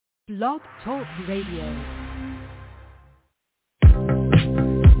Blog Talk Radio.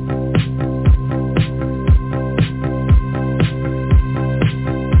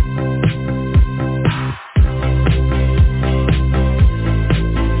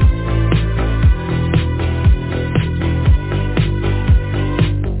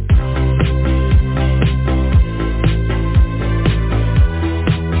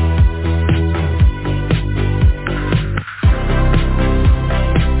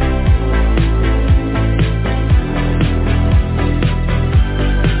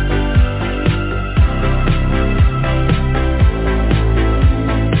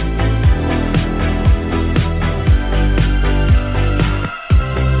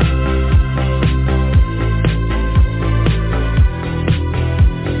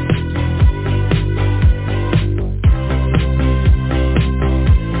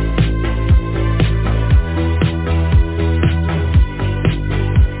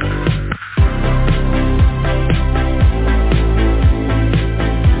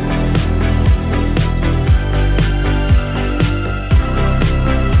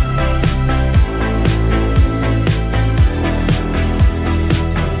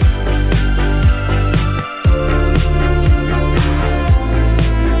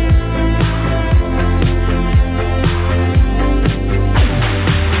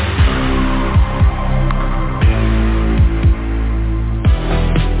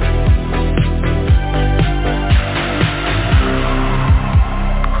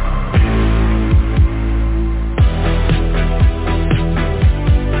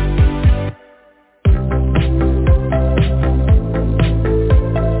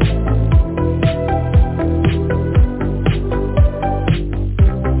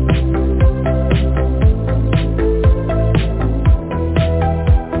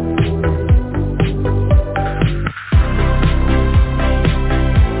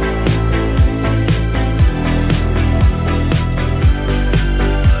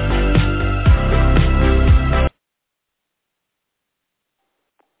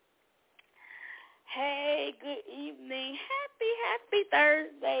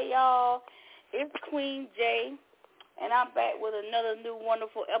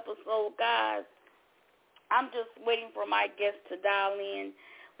 Wonderful episode, guys. I'm just waiting for my guest to dial in.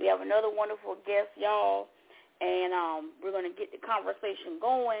 We have another wonderful guest, y'all, and we're going to get the conversation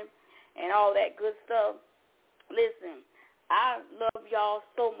going and all that good stuff. Listen, I love y'all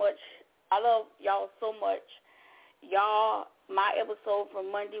so much. Y'all, my episode from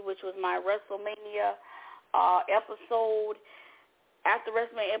Monday, which was my WrestleMania episode, after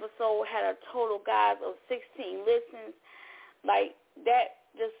WrestleMania episode, had a total, guys, of 16 listens. Like, that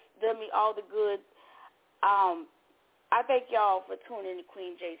just did me all the good. I thank y'all for tuning in to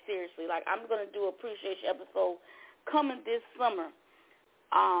Queen J. Seriously. Like, I'm going to do an appreciation episode coming this summer,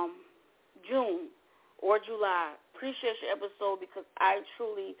 June or July. Appreciation episode, because I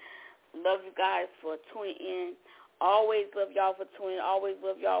truly love you guys for tuning in. Always love y'all for tuning in. Always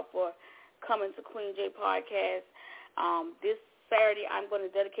love y'all for coming to Queen J Podcast. This Saturday, I'm going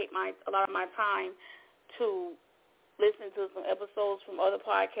to dedicate a lot of my time to listening to some episodes from other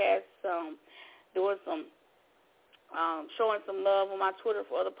podcasts, doing some, showing some love on my Twitter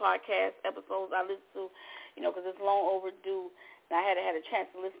for other podcast episodes I listen to, because it's long overdue, and I hadn't had a chance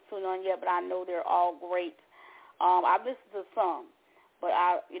to listen to none yet, but I know they're all great. I've listened to some, but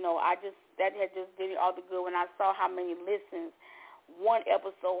that had just did me all the good when I saw how many listens one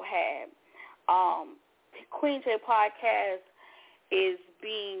episode had. Queen J Podcast is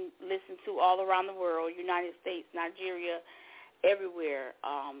being listened to all around the world, United States, Nigeria, everywhere.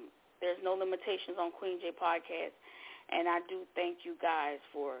 There's no limitations on Queen J Podcast, and I do thank you guys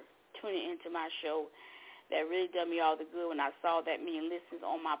for tuning into my show. That really done me all the good. When I saw that many listens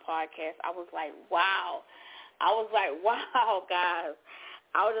on my podcast, I was like, wow. Guys.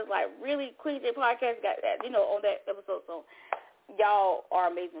 I was just like, really, Queen J Podcast got that, on that episode. So y'all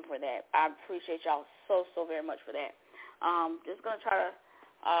are amazing for that. I appreciate y'all so very much for that. Just going to try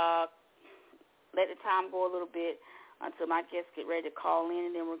to let the time go a little bit until my guests get ready to call in,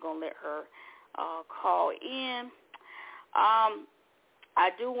 and then we're going to let her call in. I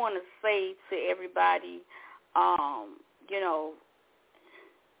do want to say to everybody,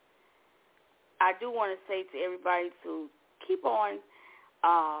 to keep on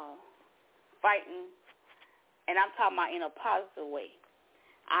fighting, and I'm talking about in a positive way.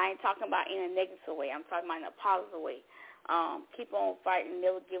 I ain't talking about in a negative way. I'm talking about in a positive way. Keep on fighting.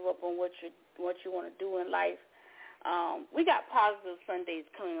 Never give up on what you want to do in life. We got Positive Sundays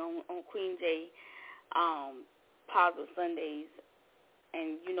coming on Queen J, Positive Sundays,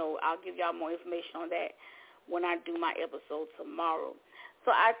 and, I'll give y'all more information on that when I do my episode tomorrow.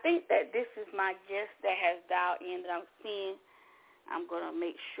 So I think that this is my guest that has dialed in that I'm seeing. I'm going to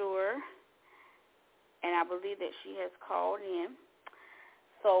make sure, and I believe that she has called in.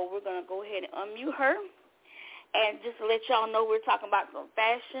 So we're going to go ahead and unmute her. And just to let y'all know, we're talking about some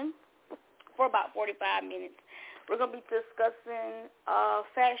fashion for about 45 minutes. We're going to be discussing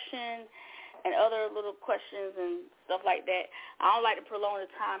fashion and other little questions and stuff like that. I don't like to prolong the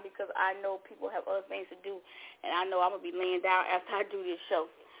time because I know people have other things to do, and I know I'm going to be laying down after I do this show.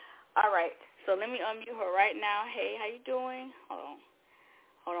 All right, so let me unmute her right now. Hey, how you doing? Hold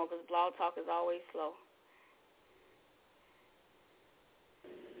on, because Blog Talk is always slow.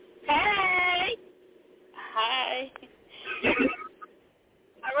 Hey! Hi.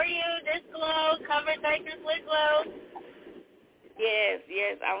 How are you? This Glow, Conversations with Glow. Yes,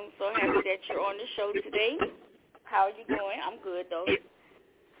 I'm so happy that you're on the show today. How are you doing? I'm good, though.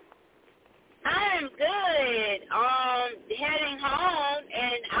 I'm good. Heading home,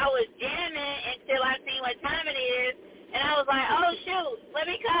 and I was jamming until I seen what time it is, and I was like, oh, shoot, let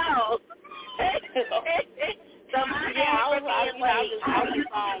me call. So my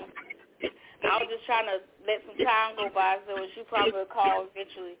I was just trying to let some time go by, so she probably will call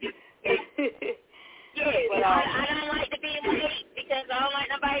eventually. Yes, but, I don't like to be late because I don't like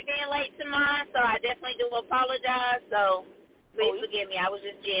nobody being late to mine, so I definitely do apologize. So please forgive me. I was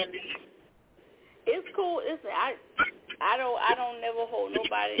just jamming. It's cool. Listen, I don't never hold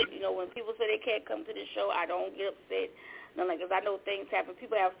nobody. You know, when people say they can't come to the show, I don't get upset. Because I know things happen.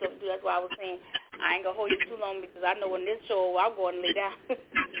 People have stuff to do. That's why I was saying I ain't gonna hold you too long because I know when this show, I'm going to lay down.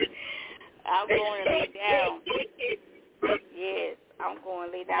 I'm going to lay down. Yes, I'm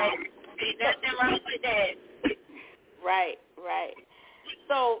going to lay down. There's nothing wrong with that. Right.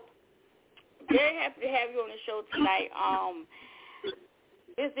 So, very happy to have you on the show tonight.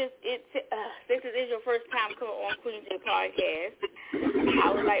 Since this is your first time coming on Queen J Podcast, I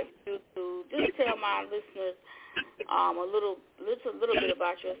would like you to just tell my listeners a little bit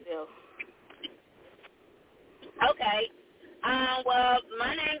about yourself. Okay. Well,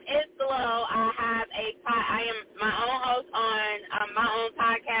 my name is Glow. I am my own host on my own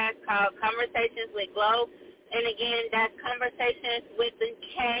podcast called Conversations with Glow. And again, that's Conversations with the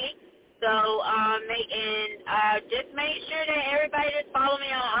K. So just make sure that everybody just follow me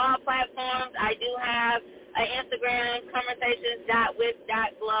on all platforms. I do have an Instagram,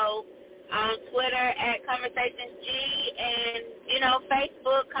 conversations.with.glow, on Twitter at ConversationsG, and,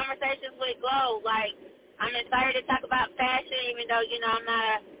 Facebook, Conversations with Glow. Like, I'm excited to talk about fashion, even though, I'm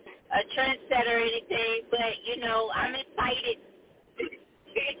not a trendsetter or anything, but, I'm excited.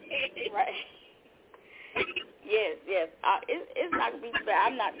 Right. Yes. It's not going to be too bad.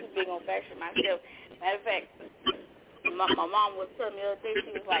 I'm not too big on fashion myself. Matter of fact, my mom was telling me the other day,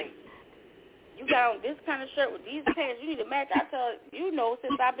 she was like, you got on this kind of shirt with these pants, you need to match. I tell her,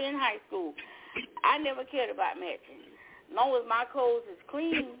 since I've been in high school, I never cared about matching. As long as my clothes is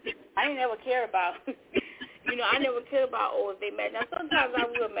clean, I didn't ever care about, I never cared about, if they match. Now, sometimes I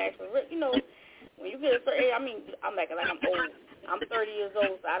will match, but, when you get a certain age, I'm like I'm old. I'm 30 years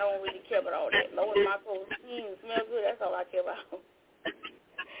old, so I don't really care about all that. As long as my clothes clean and smell good, that's all I care about.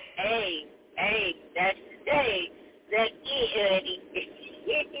 Hey, that's it, Eddie.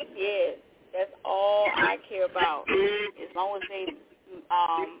 Yeah, that's all I care about. As long as they,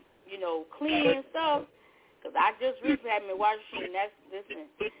 clean and stuff. Because I just recently had my washing machine.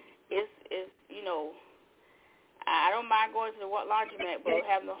 I don't mind going to the laundromat, but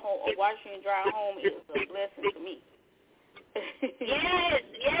having a washing and dry home is a blessing to me. Yes,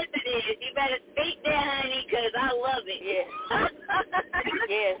 it is. You better speak that, honey, because I love it. Yes.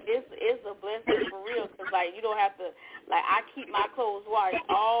 Yes, it's a blessing for real, because, you don't have to, I keep my clothes washed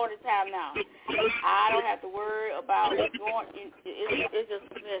all the time now. I don't have to worry about going, it's just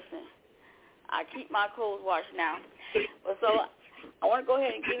a blessing. I keep my clothes washed now. But so I want to go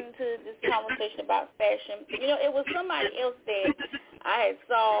ahead and get into this conversation about fashion. It was somebody else that I had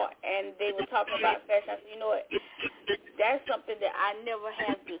saw, and they were talking about fashion. I said, what? That's something that I never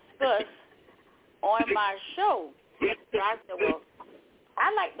have discussed on my show. So I said, well, I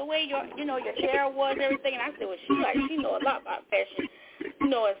like the way your hair was and everything. And I said, well, she know a lot about fashion,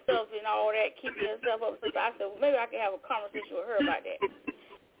 and stuff and all that, keeping herself up. So I said, well, maybe I can have a conversation with her about that.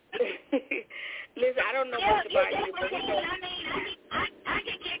 Listen, I don't know much about you, but I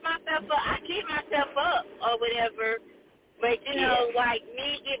can keep myself up. I keep myself up or whatever. But like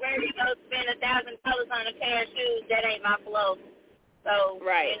me get ready to go spend $1,000 on a pair of shoes, that ain't my flow. So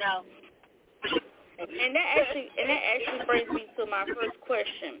right. And that actually brings me to my first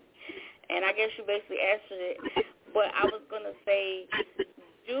question, and I guess you basically answered it. But I was gonna say,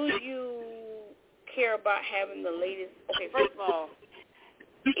 do you care about having the latest? Okay, first of all,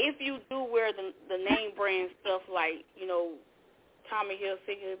 if you do wear the name brand stuff like, Tommy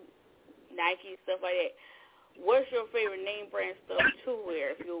Hilfiger, Nike, stuff like that, what's your favorite name brand stuff to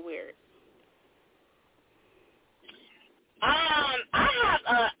wear if you'll wear it? I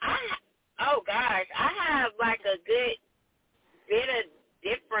have like a good bit of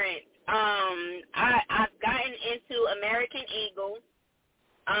different. I've gotten into American Eagle.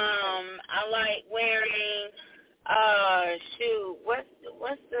 I like wearing.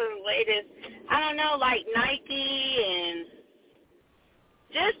 What's the latest? I don't know, like Nike and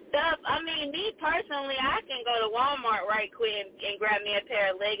just stuff. I mean, me personally, I can go to Walmart right quick and grab me a pair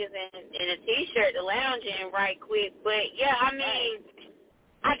of leggings and a T-shirt to lounge in right quick. But, yeah, I mean,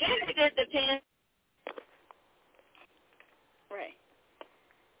 I guess it just depends.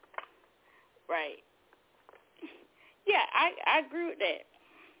 Right. Yeah, I agree with that.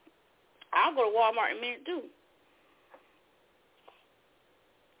 I'll go to Walmart in a minute, too.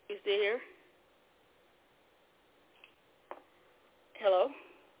 You still here? Hello?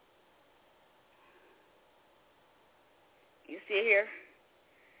 You still here?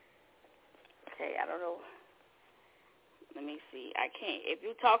 Okay, I don't know. Let me see. I can't. If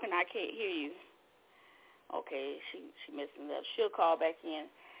you're talking, I can't hear you. Okay, she messing up. She'll call back in.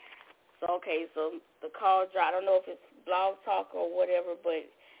 So the call dropped. I don't know if it's Blog Talk or whatever, but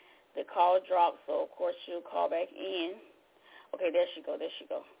the call dropped. So of course she'll call back in. Okay, there she go.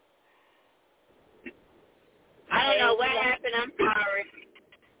 I don't know what happened. I'm sorry.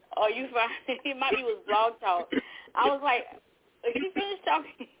 Oh, you fine? It might be with Blog Talk. I was like, is she finished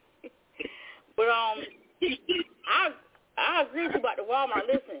talking? But I agree with you about the Walmart.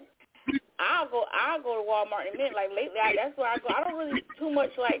 Listen, I'll go to Walmart in a minute. Like lately, that's where I go. I don't really too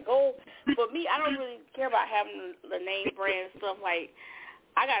much like go. For me, I don't really care about having the name brand stuff. Like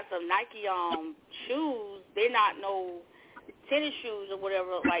I got some Nike shoes. They're not no tennis shoes or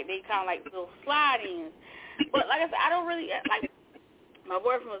whatever. Like they kind of like little slide-ins. But like I said, I don't really like. My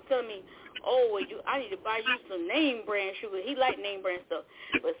boyfriend was telling me, "Oh, well, I need to buy you some name brand shoes." He like name brand stuff,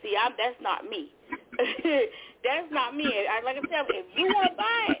 but see, that's not me. That's not me. Like I said, if you want to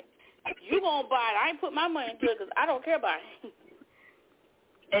buy it, you gonna buy it. I ain't put my money into it because I don't care about it.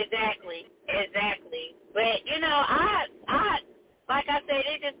 Exactly. But I like I said,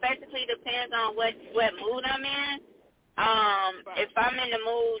 it just basically depends on what mood I'm in. If I'm in the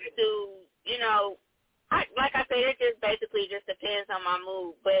mood to, like I said, it just basically just depends on my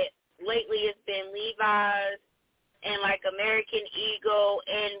mood. But lately it's been Levi's and like American Eagle,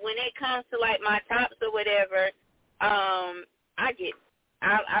 and when it comes to like my tops or whatever, I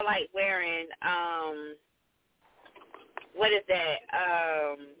like wearing what is that?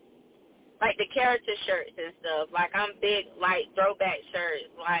 Like the character shirts and stuff. Like I'm big like throwback shirts,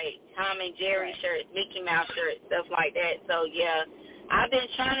 like Tom and Jerry shirts, Mickey Mouse shirts, stuff like that. So yeah, I've been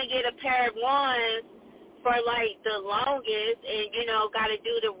trying to get a pair of ones for like the longest, and got to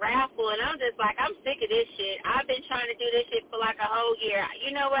do the raffle, and I'm just like, I'm sick of this shit. I've been trying to do this shit for like a whole year.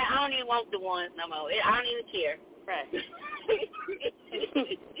 You know what? I don't even want the ones no more. I don't even care. Right.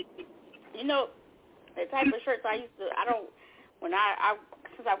 The type of shirts I used to,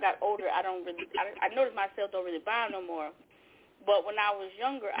 since I've got older, I noticed myself don't really buy them no more. But when I was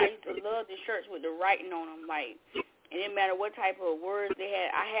younger, I used to love the shirts with the writing on them. Like, it didn't matter what type of words they had.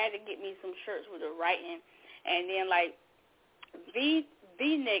 I had to get me some shirts with the writing. And then, like,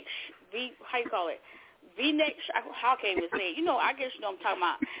 V-neck, how you call it? V-neck, how can we say it? I guess you know what I'm talking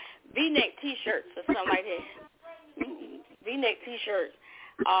about. V-neck T-shirts or something like that. V-neck T-shirts.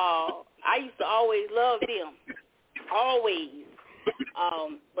 I used to always love them. Always.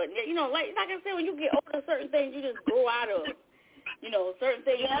 But, like I said, when you get older, certain things you just grow out of. Certain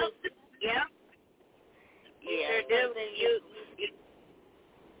things Yeah. Yeah. Sure do.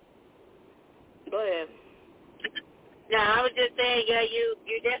 Go ahead. No, I was just saying, yeah, you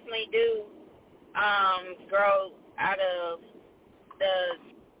definitely do grow out of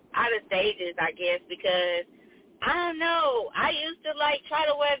stages, I guess, because I don't know. I used to try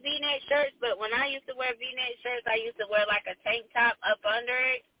to wear V-neck shirts, but when I used to wear V-neck shirts, I used to wear like a tank top up under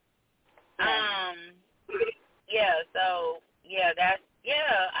it. Yeah. So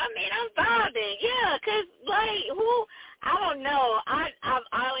I mean, I'm vibing. Yeah, 'cause I don't know. I've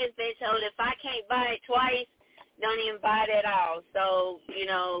always been told if I can't buy it twice, don't even buy it at all. So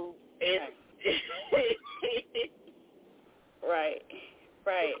it's right.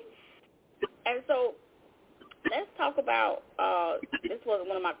 And so let's talk about, this wasn't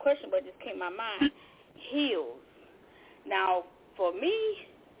one of my questions, but it just came to my mind, heels. Now, for me,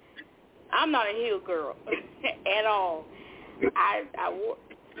 I'm not a heel girl at all. I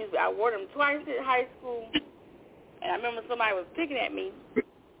wore them twice in high school, and I remember somebody was picking at me,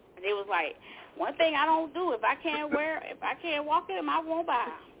 like, one thing I don't do, if I can't walk in them, I won't buy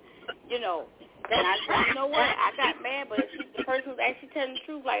them. You know. And I said, you know what? I got mad, but the person was actually telling the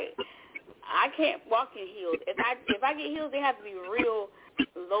truth. Like, I can't walk in heels. If I get heels, they have to be real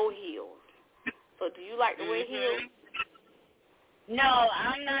low heels. So, do you like to wear heels? No,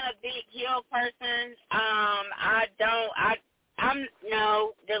 I'm not a big heel person.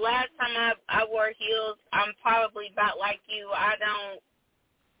 The last time I wore heels, I'm probably about like you.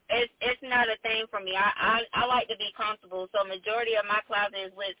 It's not a thing for me. I like to be comfortable. So majority of my closet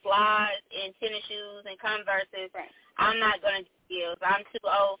is with slides and tennis shoes and Converses. Right. I'm not going to do heels. I'm too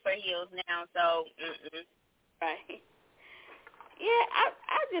old for heels now. So, Right. Yeah,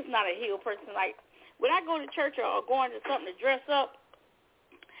 I'm just not a heel person. Like, when I go to church or going to something to dress up,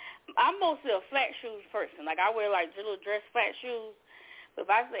 I'm mostly a flat shoes person. Like, I wear, like, little dress flat shoes. But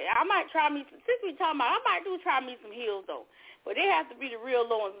if I say, I might try me, since we talking about, I might try me some heels, though. But they have to be the real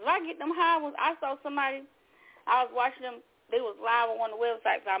low ones. If I get them high ones, I saw somebody, I was watching them, they was live on one of the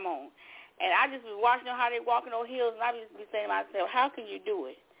websites I'm on. And I just was watching them how they walking on heels, and I just be saying to myself, how can you do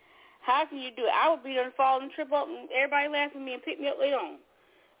it? How can you do it? I would be there and fall and trip up, and everybody laugh at me and pick me up later on.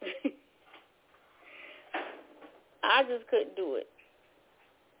 I just couldn't do it.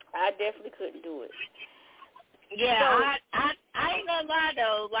 I definitely couldn't do it. Yeah, so, I ain't gonna lie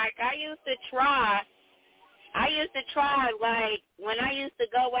though. Like I used to try, like when I used to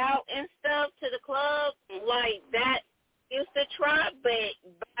go out and stuff to the club, like that used to try, but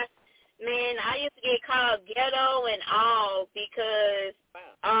man, I used to get called ghetto and all because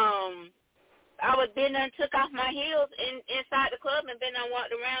I would been and took off my heels inside the club and been and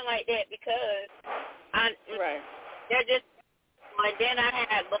walked around like that because they're just. And then I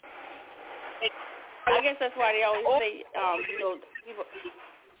had. I guess that's why they always say, people.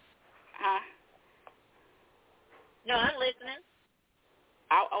 No, I'm listening.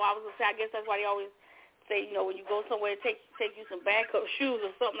 I was gonna say, I guess that's why they always say, when you go somewhere, take you some backup shoes or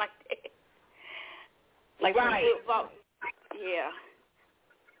something like that. Like right. Yeah.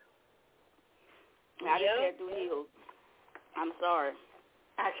 I just can't do heels. I'm sorry.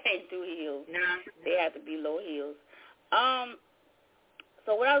 I can't do heels. No. They have to be low heels.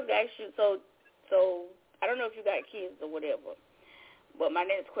 So what I was going to ask you, so I don't know if you got kids or whatever, but my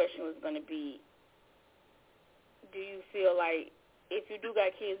next question was going to be, do you feel like if you do got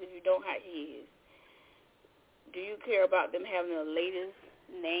kids, if you don't have kids, do you care about them having the latest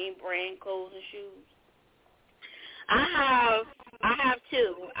name brand clothes and shoes? I have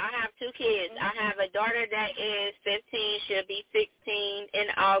two. I have two kids. I have a daughter that is 15. She'll be 16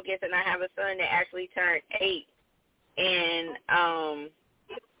 in August, and I have a son that actually turned 8. And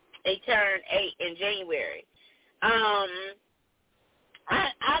they turned 8 in January. I'm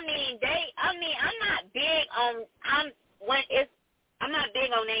not big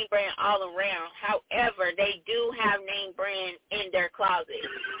on name brand all around. However, they do have name brand in their closet.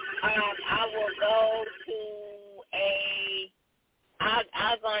 I will go to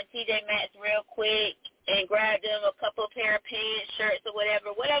I'll go on TJ Maxx real quick and grab them a couple pair of pants, shirts, or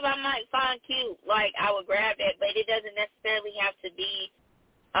whatever I might find cute. Like I would grab that, but it doesn't necessarily have to be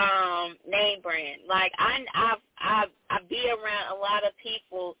name brand. Like I be around a lot of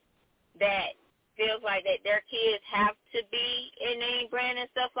people that feels like that their kids have to be in name brand and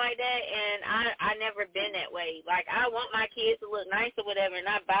stuff like that, and I never been that way. Like I want my kids to look nice or whatever, and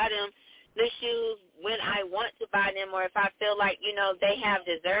I buy them the shoes when I want to buy them, or if I feel like they have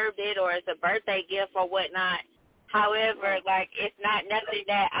deserved it, or it's a birthday gift or whatnot. However, like it's not nothing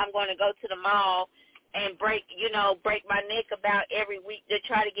that I'm going to go to the mall and break my neck about every week to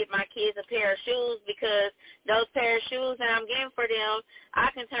try to get my kids a pair of shoes, because those pair of shoes that I'm getting for them,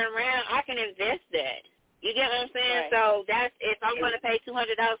 I can turn around, I can invest that. You get what I'm saying? Right. So that's, if I'm going to pay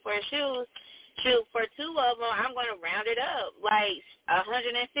 $200 for a shoe, for two of them, I'm going to round it up, like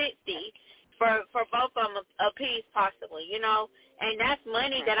 $160 for both of them a piece possibly, and that's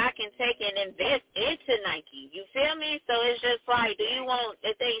money that I can take and invest into Nike. You feel me? So it's just like, do you want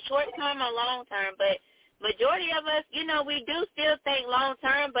a thing short term or long term? But majority of us, we do still think long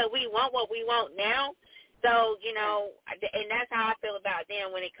term, but we want what we want now. So, and that's how I feel about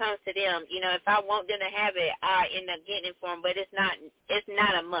them when it comes to them. If I want them to have it, I end up getting it for them, but it's not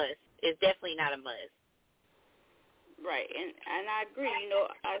a must. It's definitely not a must. Right, and I agree.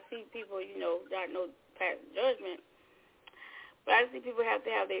 I see people, got no past judgment, but I see people have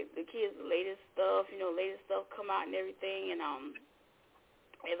to have the kids' latest stuff, latest stuff come out and everything. And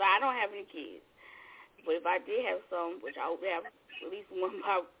if I don't have any kids, but if I did have some, which I hope to have at least one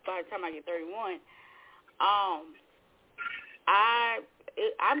by the time I get 31, I'm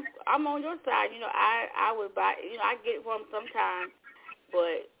on your side. I would buy. I get it from sometimes,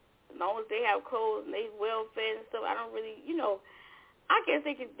 but the long as they have clothes and they well fed and stuff, I don't really, I guess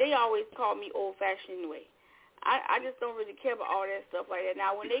they always call me old-fashioned anyway. I just don't really care about all that stuff like that.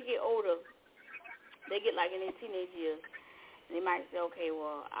 Now, when they get older, they get like in their teenage years, and they might say, okay,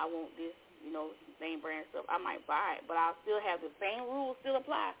 well, I want this, name brand stuff. I might buy it, but I'll still have the same rules still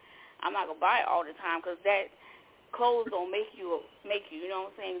apply. I'm not going to buy it all the time because that clothes don't make you, you know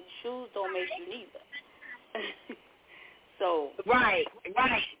what I'm saying? Shoes don't make you neither. So Right.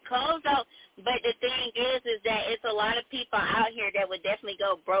 Clothes don't, but the thing is that it's a lot of people out here that would definitely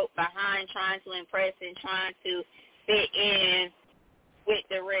go broke behind trying to impress and trying to fit in with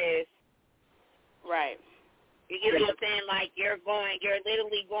the rest. Right. You get what I'm saying? Like you're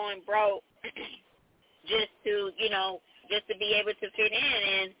literally going broke just to, just to be able to fit in,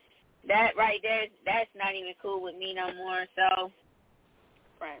 and that right there, that's not even cool with me no more. So,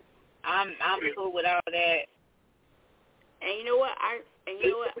 right, I'm cool with all that. And you know what? I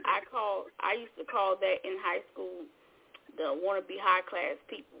used to call that in high school the wannabe high class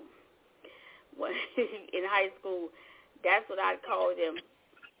people. When in high school, that's what I called them.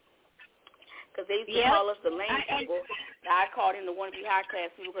 Because they used to call us the lame people. I called them the wannabe high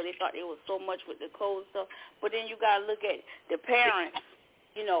class people because they thought there was so much with the clothes stuff. But then you got to look at the parents,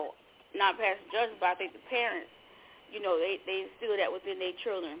 not passing judgment, but I think the parents, they instill that within their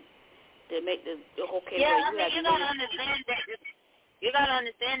children to make the okay. Yeah, you gotta understand that. You gotta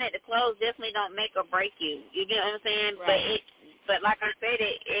understand that the clothes definitely don't make or break you. You get what I'm saying? Right. But like I said,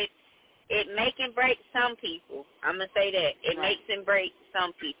 it make and break some people. I'm gonna say that it makes and breaks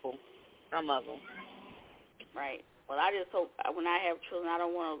some people. Some of them. Right. Well, I just hope when I have children, I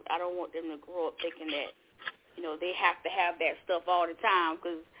don't want them to grow up thinking that, they have to have that stuff all the time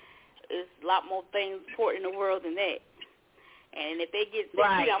because there's a lot more things important in the world than that. And if they get sick,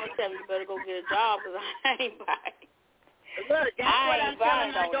 I'm gonna tell them you better go get a job because I ain't buying. Look, that's what I'm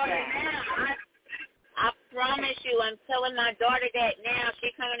telling my daughter now. I promise you, I'm telling my daughter that now.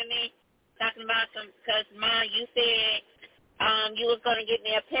 She coming to me talking about because Mom, you said you was going to get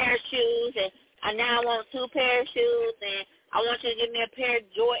me a pair of shoes, and I now want 2 pair of shoes, and I want you to give me a pair of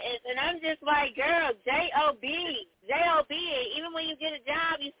Jordans. And I'm just like, girl, J-O-B. Even when you get a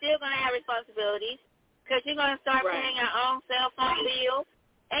job, you're still going to have responsibilities because you're going to start paying your own cell phone bill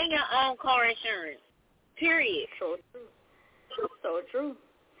and your own car insurance, period. So true.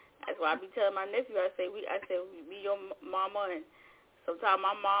 That's why I be telling my nephew, I say, we your mama, and sometimes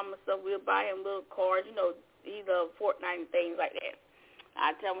my mom and stuff, we'll buy him little cards, either Fortnite and things like that.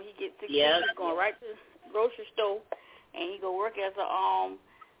 I tell him when he gets 16, he's going right to the grocery store, and he go work as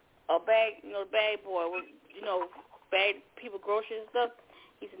a bag, bag boy with, bag people groceries and stuff.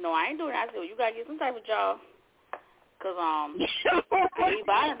 He said, no, I ain't doing that. I said, well, you got to get some type of job, because I ain't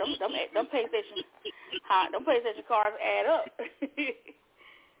buying them. Them PlayStation cards add up.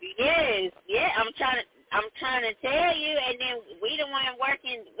 Yes, I'm trying to tell you, and then we the one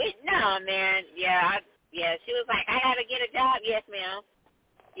working with. No, man, she was like, I gotta get a job. Yes, ma'am,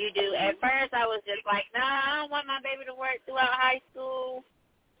 you do. At first, I was just like, no, I don't want my baby to work throughout high school.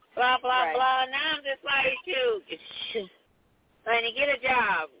 Blah blah blah. Now I'm just like, shoot, honey, get a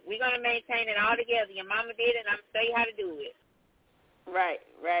job. We're gonna maintain it all together. Your mama did it, and I'm gonna show you how to do it. Right.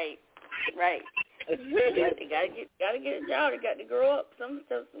 They gotta get a job. They got to grow up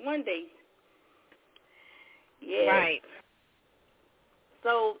one day. Yeah. Right.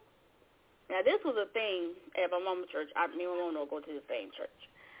 So now this was a thing at my mama's church. Me and my mom don't go to the same church,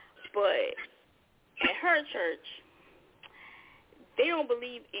 but at her church, they don't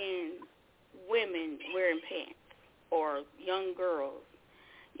believe in women wearing pants or young girls.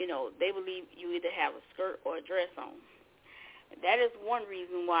 They believe you either have a skirt or a dress on. And that is one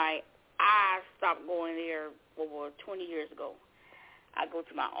reason why I stopped going there over 20 years ago. I go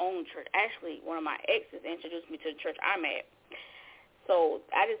to my own church. Actually, one of my exes introduced me to the church I'm at. So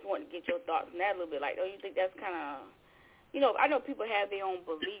I just wanted to get your thoughts on that a little bit. Like, don't you think that's kind of, I know people have their own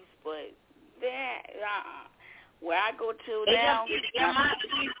beliefs, but where I go to now. Your mom,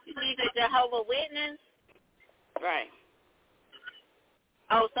 she's a Jehovah's Witness? Right.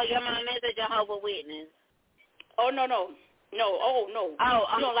 Oh, so your mom is a Jehovah's Witness? Oh, no. Oh, no. Oh,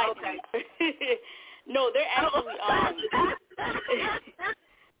 you don't like okay. No, they're actually,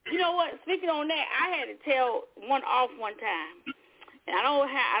 you know what? Speaking on that, I had to tell one off one time. And I don't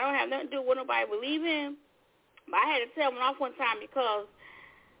have nothing to do with what nobody believe in, but I had to tell one off one time because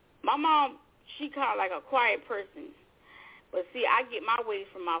my mom, she kind of like a quiet person. But see, I get my ways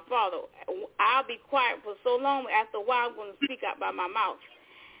from my father. I'll be quiet for so long, after a while I'm going to speak out by my mouth.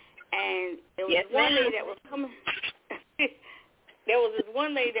 And there was one lady that was coming. There was this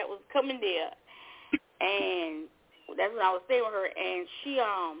one lady that was coming there, and that's when I was staying with her. And she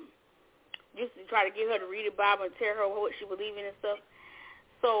used to try to get her to read the Bible and tell her what she believed in and stuff.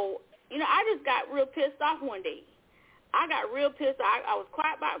 So, I just got real pissed off one day. I got real pissed off. I was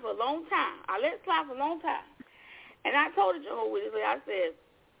quiet about it for a long time. I let it slide for a long time. And I told the Jehovah's Witness, I said,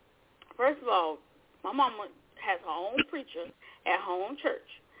 first of all, my mama has her own preacher at her own church.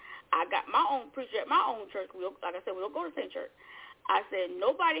 I got my own preacher at my own church. Like I said, we don't go to the same church. I said,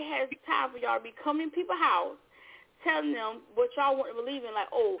 nobody has time for y'all to be coming to people's house telling them what y'all want to believe in, like,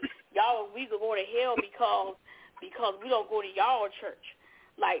 oh, y'all, we could go to hell because we don't go to y'all church.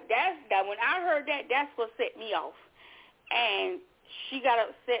 Like, that when I heard that, that's what set me off. And she got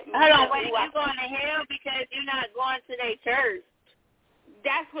upset. Hold on, wait, you going to hell because you're not going to their church?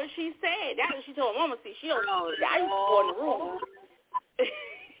 That's what she said. That's what she told Mama. See, she don't. I used to go in the room.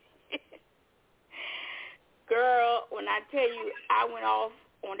 Girl, when I tell you, I went off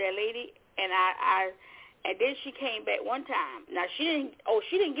on that lady, and and then she came back one time. Now she didn't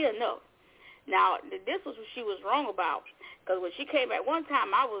get enough. Now this was what she was wrong about, because when she came back one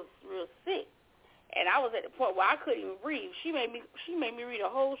time, I was real sick, and I was at the point where I couldn't even breathe. She made me read a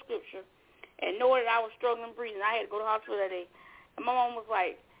whole scripture, and know that I was struggling breathing. I had to go to the hospital that day. And my mom was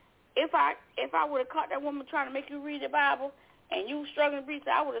like, if I would have caught that woman trying to make you read the Bible and you struggling breathing,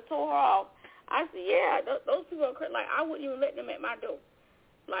 I would have told her off. I said, yeah, those people are crazy. Like, I wouldn't even let them at my door.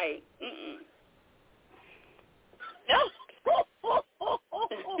 Like,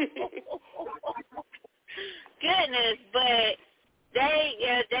 Goodness, but they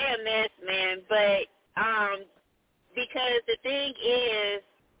a mess, man. But because the thing is,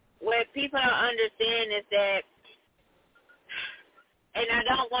 what people don't understand is that, and I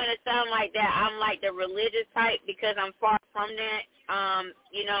don't want to sound like that I'm like the religious type, because I'm far from that.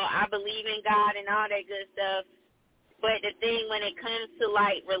 I believe in God and all that good stuff. But the thing when it comes to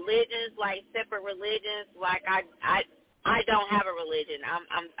like religions, like separate religions, like I don't have a religion. I'm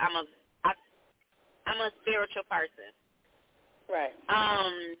a spiritual person. Right.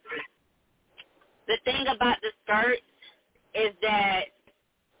 The thing about the skirts is that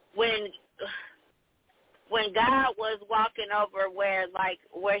when God was walking over where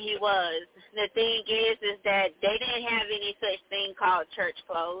he was, the thing is that they didn't have any such thing called church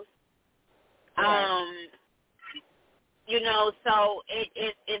clothes. Right. So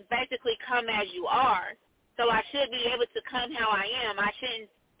it's basically come as you are. So I should be able to come how I am. I shouldn't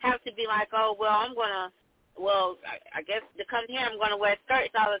have to be like, oh, well, I guess to come here I'm going to wear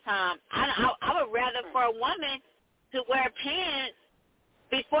skirts all the time. I would rather for a woman to wear pants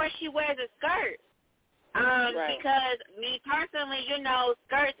before she wears a skirt. Right. Because me personally,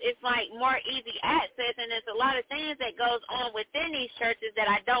 skirts is like more easy access, and there's a lot of things that goes on within these churches that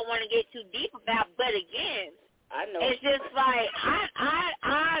I don't want to get too deep about. But again, I know. it's just like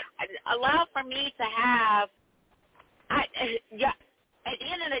I allow for me to have. At the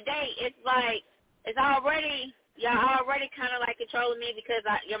end of the day, it's like y'all already kind of like controlling me, because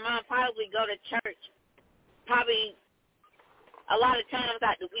your mom probably go to church probably a lot of times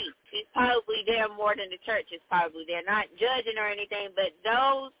out the week. She's probably there more than the church is probably there. Not judging or anything, but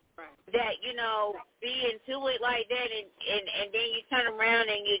those that, be into it like that, and then you turn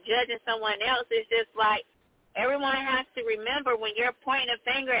around and you're judging someone else, it's just like everyone has to remember, when you're pointing a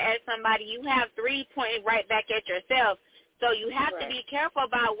finger at somebody, you have 3 pointing right back at yourself. So you have to be careful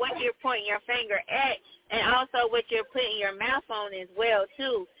about what you're pointing your finger at, and also what you're putting your mouth on as well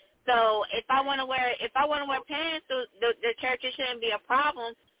too. So if I want to wear pants to the church, it shouldn't be a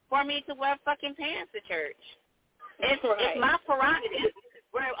problem for me to wear fucking pants to church. It's my prerogative.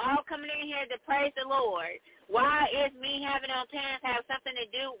 We're all coming in here to praise the Lord. Why is me having on pants have something to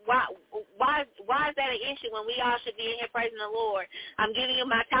do? Why is that an issue when we all should be in here praising the Lord? I'm giving you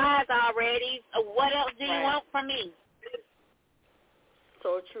my tithes already. What else do you want from me?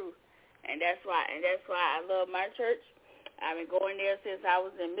 So true, and that's why I love my church. I've been going there since I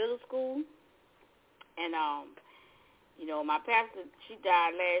was in middle school, and my pastor, she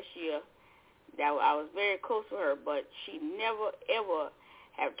died last year. That I was very close to her, but she never ever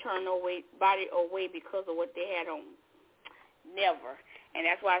have turned body away because of what they had on. Never. And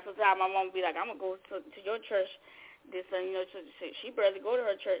that's why sometimes my mom be like, I'm gonna go to your church. This she barely go to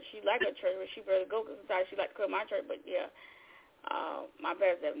her church. She like her church, but she barely go, because sometimes she like to come to my church. But yeah, my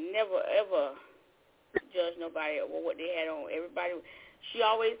pastor have never ever judge nobody or what they had on. Everybody, she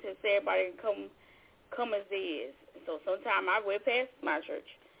always has said everybody can come as they is. So sometimes I wear past my church,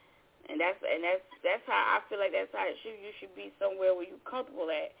 and that's how I feel like that's how you should be, somewhere where you're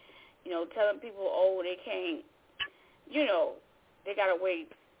comfortable at. Telling people, oh, they can't, they gotta wear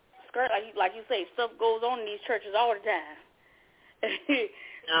skirt, like you say, stuff goes on in these churches all the time.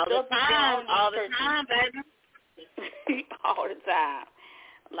 all the time, baby. All the time.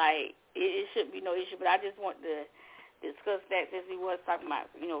 Like, it shouldn't be no issue. But I just want to discuss that since we was talking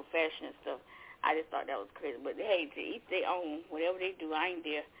about, fashion and stuff. I just thought that was crazy. But, hey, to each their own. Whatever they do, I ain't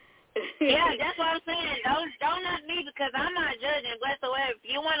there. Yeah, that's what I'm saying. Don't knock me because I'm not judging whatsoever. If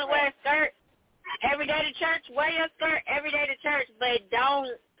you want to wear a skirt every day to church, wear your skirt every day to church, but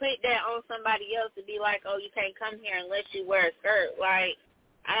don't put that on somebody else to be like, oh, you can't come here unless you wear a skirt. Like,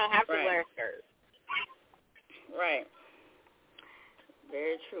 I don't have to wear a skirt. Right.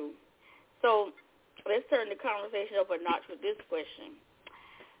 Very true. So let's turn the conversation up a notch with this question.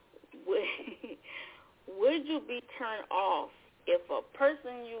 Would you be turned off if a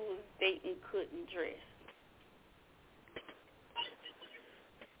person you was dating couldn't dress?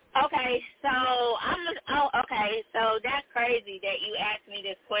 Okay, so so that's crazy that you asked me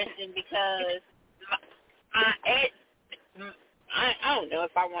this question because my ex, I don't know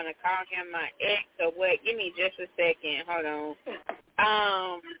if I want to call him my ex or what. Give me just a second. Hold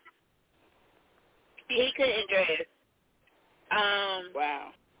on. He couldn't dress.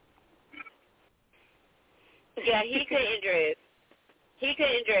 Wow. Yeah, he couldn't dress. He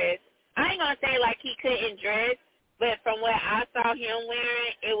couldn't dress. I ain't gonna say like he couldn't dress, but from what I saw him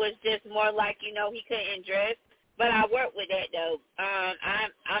wearing, it was just more like, he couldn't dress. But I work with that though.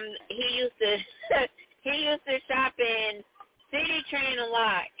 He used to shop in City Trend a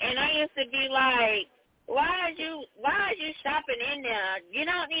lot, and I used to be like, why are you shopping in there? You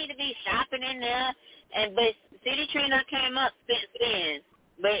don't need to be shopping in there. But City Trend came up since then.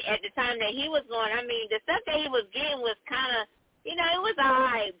 But at the time that he was going, the stuff that he was getting was kind of, it was all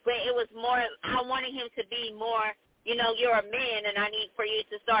right, but it was more, I wanted him to be more, you're a man, and I need for you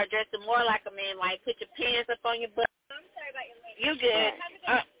to start dressing more like a man, like put your pants up on your butt. I'm sorry about your leg. You good.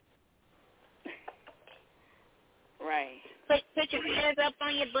 Right. Put your pants up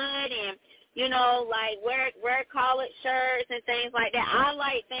on your butt and, like wear collared shirts and things like that. I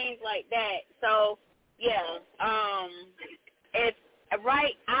like things like that. So, yeah, I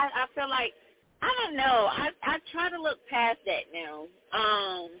feel like, I don't know. I try to look past that now.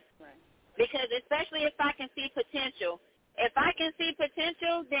 Because especially if I can see potential. If I can see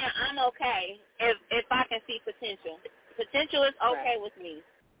potential, then I'm okay. If I can see potential. Potential is okay with me.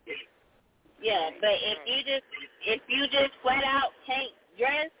 Yeah, but if you just flat out can't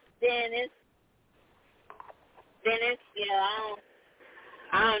dress, then it's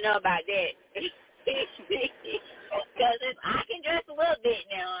I don't know about that. Because if I can dress a little bit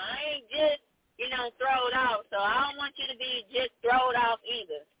now, I ain't just throwed off. So I don't want you to be just throwed off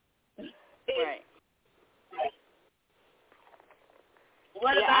either. Right.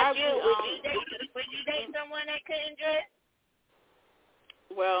 What about you? Would you date someone that couldn't dress?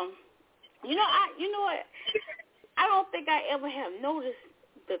 Well, you know what? I don't think I ever have noticed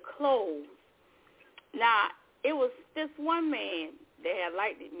the clothes. Now, it was this one man that had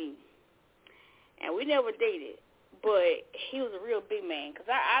liked me, and we never dated. But he was a real big man, because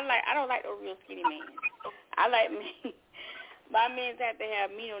I don't like no real skinny man. I like men. My men have to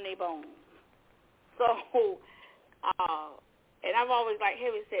have meat on their bones. So, and I've always liked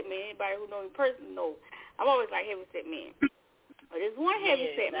heavy-set men. Anybody who knows me personally knows I've always liked heavy-set men. But there's one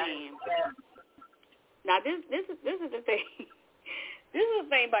heavy-set man. Now, this is the thing. This is the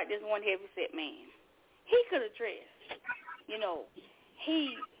thing about this one heavy-set man. He could have dressed.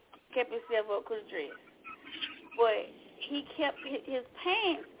 He kept himself up, could have dressed. But he kept his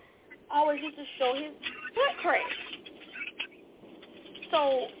pants always used to show his butt crack.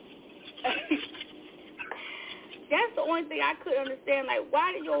 So that's the only thing I couldn't understand. Like,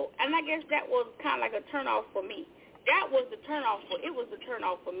 why did and I guess that was kind of like a turnoff for me. That was the turnoff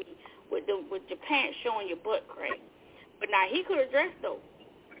for me with your pants showing your butt crack. But now he could have dressed though.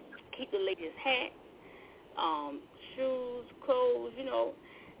 Keep the latest hat, shoes, clothes.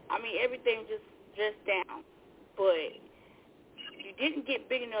 Everything just dressed down. But you didn't get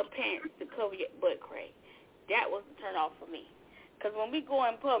big enough pants to cover your butt crack. That was the turn off for me. Because when we go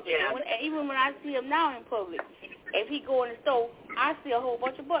in public, even when I see him now in public, if he go in the store, I see a whole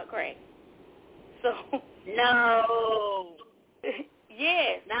bunch of butt crack. So no.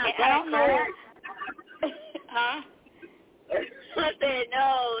 Yes. Not I don't know. Huh? I said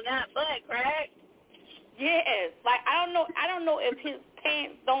no, not butt crack. Yes. Like I don't know if his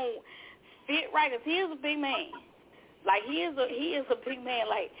pants don't fit right, because he is a big man. Like he is a big man.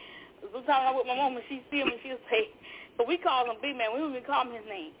 Like sometimes I'm with my mom and she see him and she'll say, but we call him big man. We don't even call him his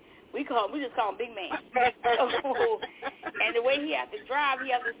name. We just call him big man. And the way he has to drive,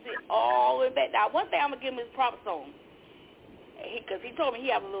 he has to sit all the way back. Now one thing I'm gonna give him his props on, because he told me he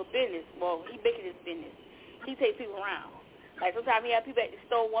have a little business. Well, he making his business. He takes people around. Like sometimes he has people at the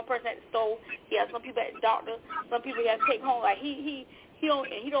store. One person at the store. He has some people at the doctor. Some people he has to take home. Like he he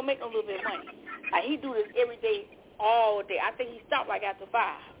don't make no little bit of money. Like, he do this every day, all day. I think he stopped like after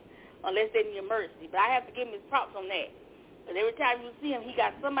 5, unless they need emergency. But I have to give him his props on that. Because every time you see him, he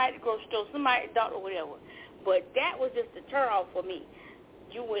got somebody at the grocery store, somebody at the doctor, or whatever. But that was just the turn off for me.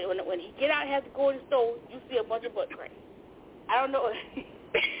 When he get out and has to go to the store, you see a bunch of butt crack. I don't know.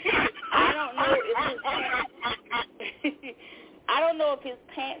 I don't know if his I don't know if his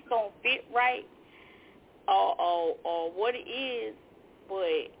pants don't fit right or what it is,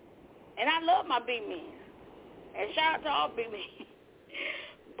 but and I love my big men. And shout out to all big men.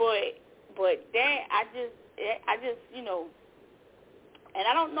 but that I just and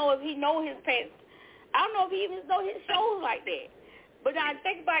I don't know if he know his pants. I don't know if he even know his shows like that. But now I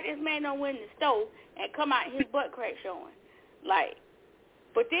think about this man done went in the store and come out his butt crack showing. Like,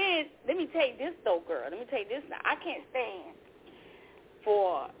 but then, let me tell you this though, girl. Let me tell you this now. I can't stand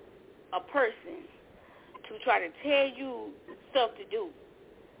for a person to try to tell you stuff to do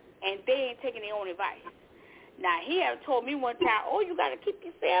and they ain't taking their own advice. Now, he have told me one time, oh, you got to keep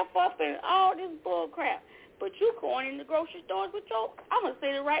yourself up and all this bull crap. But you going in the grocery stores with your, I'm going to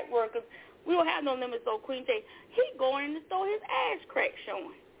say the right word because we don't have no limits on Queen J. He going in the store, his ass crack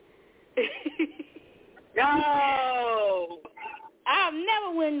showing. No. I've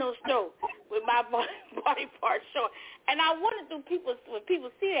never went in no store with my body parts showing. And I wonder when people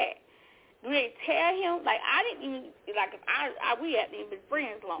see that, do they tell him? Like, I didn't even, like, if we hadn't even been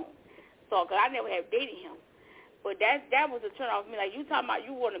friends long. So, because I never have dated him. But that was a turn off for me. Like, you talking about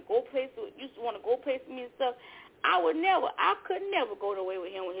you want to go places with me and stuff. I could never go away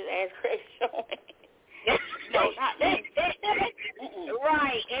with him with his ass crack showing. No, not me.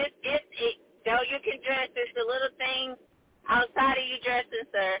 Right. Though you can dress, it's the little things outside of you dressing,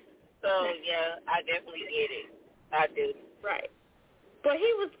 sir. So, yeah, I definitely get it. I do. Right. But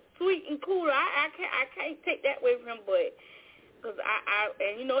he was sweet and cool. I can't take that away from him, but because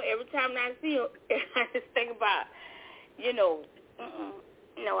and every time I see him, I just think about, no,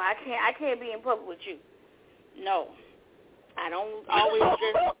 I can't be in public with you. No, I don't always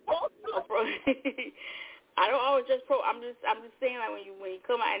dress. I don't always dress pro. I'm just saying, like, when you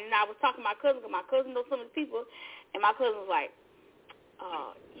come out, and I was talking to my cousin, because my cousin knows some of the people, and my cousin was like,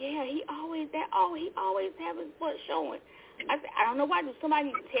 yeah, he always have his butt showing. I said, I don't know why. Do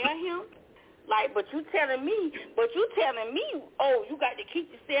somebody need to tell him? Like, but you telling me, oh, you got to keep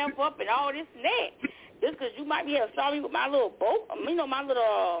yourself up and all this and that. Just because you might be able to saw me with my little boat, my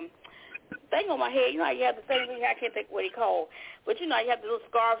little thing on my head. You have the thing, I can't think what he called. But, you have the little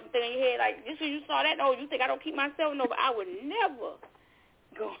scarf and thing on your head. Like, just because you saw that, no, you think I don't keep myself? No, but I would never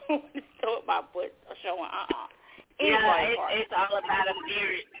go to the store with my butt showing. Yeah, it's all about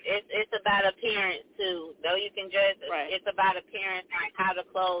appearance. It's about appearance, too. Though you can dress, right. It's about appearance, how the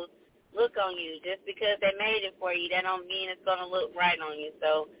clothes look on you. Just because they made it for you, that don't mean it's going to look right on you.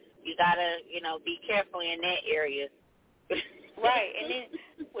 So you got to, be careful in that area. Right. And then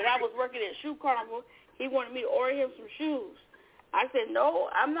when I was working at Shoe Carnival, he wanted me to order him some shoes. I said, no,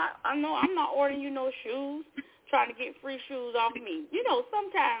 I'm not ordering you no shoes, trying to get free shoes off me.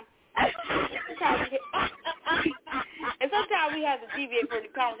 Sometimes we have to deviate from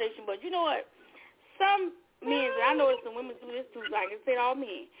the conversation, but you know what? Some men, and I know there's some women do this too, so I can say all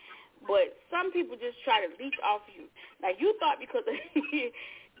men, but some people just try to leech off you. Like, you thought because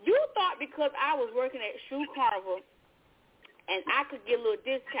I was working at Shoe Carnival and I could get a little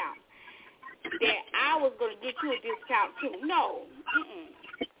discount, that I was going to get you a discount too. No.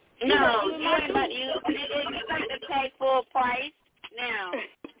 No, you got to pay full price now.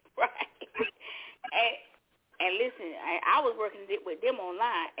 Right. And listen, I was working with them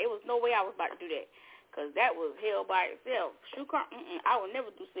online. It was no way I was about to do that, because that was hell by itself. Shoe car, I would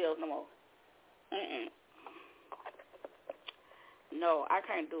never do sales no more. No, I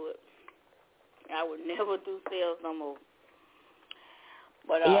can't do it. I would never do sales no more.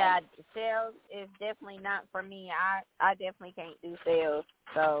 But yeah, sales is definitely not for me. I definitely can't do sales,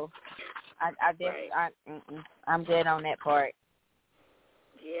 so I definitely I'm dead on that part.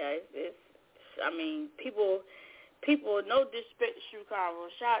 Yeah, it's people, no disrespect to Shoe Carnival,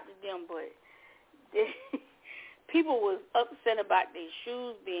 shout out to them, but people was upset about their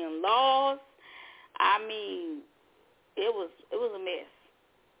shoes being lost. It was a mess.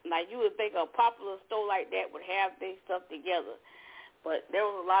 Like, you would think a popular store like that would have their stuff together, but there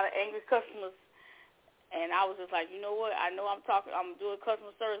was a lot of angry customers, and I was just like, you know what? I know I'm doing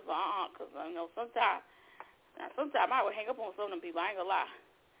customer service, but because sometimes I would hang up on some of them people. I ain't gonna lie.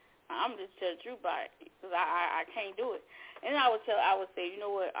 I'm just telling the truth about it, because I can't do it. And I would say, you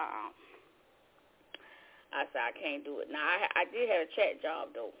know what? I said I can't do it. Now I did have a chat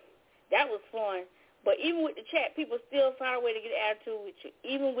job though. That was fun But even with the chat, people still find a way to get attitude with you,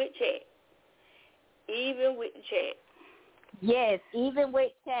 even with chat. Even with the chat. Yes, even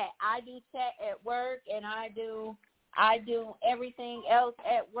with chat. I do chat at work, and I do everything else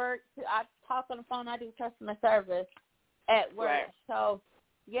at work. I talk on the phone. I do customer service at work. Right. So,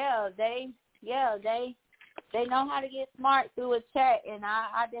 they know how to get smart through a chat, and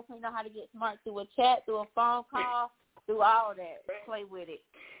I definitely know how to get smart through a chat, through a phone call, through all that. Right. Play with it.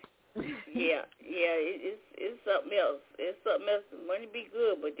 It's something else. It's something else. The money be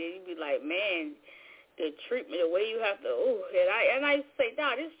good, but then you be like, man, the treatment, the way you have to, and I used to say,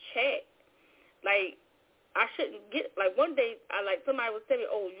 nah, this chat, like, I shouldn't get, like, one day, somebody was telling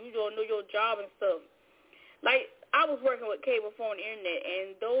me, you don't know your job and stuff. Like, I was working with cable phone and internet,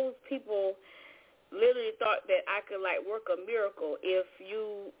 and those people literally thought that I could, like, work a miracle if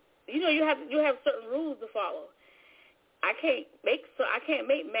you have certain rules to follow. I can't make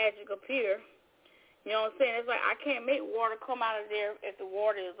magic appear. You know what I'm saying? It's like I can't make water come out of there if the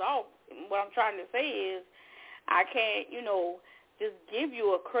water is off. What I'm trying to say is I can't, just give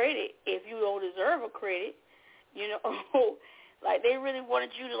you a credit if you don't deserve a credit. Like they really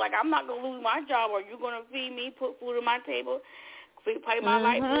wanted you to, like, I'm not going to lose my job, or you're going to feed me, put food on my table, pay my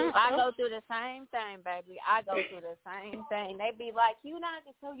light bill. I go through the same thing, baby. I go through the same thing. They be like,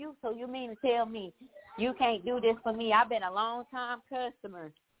 so you mean to tell me you can't do this for me? I've been a long-time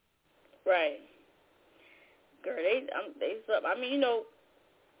customer. Right. Girl, they I mean,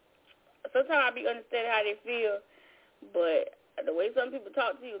 sometimes I be understanding how they feel, but the way some people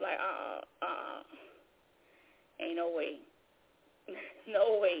talk to you, like, ain't no way.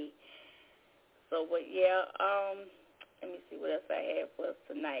 No way. So, but yeah, let me see what else I have for us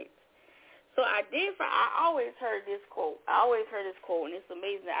tonight. So I always heard this quote. And it's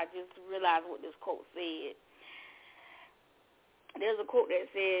amazing that I just realized what this quote said. There's a quote that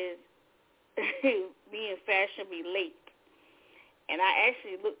says, be in fashion, be late. And I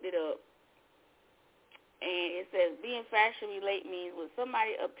actually looked it up. And it says, be in fashion, be late means when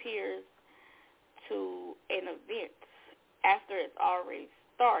somebody appears to an event after it's already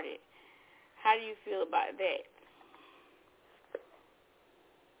started. How do you feel about that?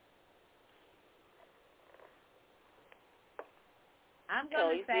 I'm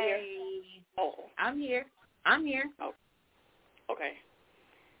going to say, I'm here. Oh. Okay.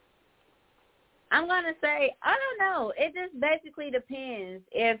 I'm going to say, I don't know. It just basically depends.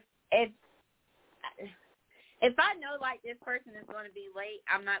 If I know, like, this person is going to be late,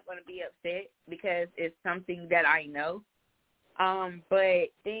 I'm not going to be upset because it's something that I know. But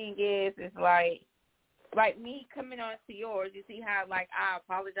thing is, it's like me coming on to yours, you see how, like, I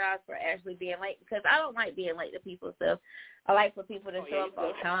apologize for actually being late because I don't like being late to people's stuff. I like for people to show up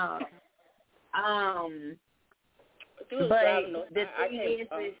on time. But the thing is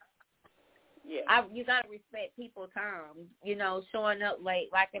you got to respect people's time, showing up late.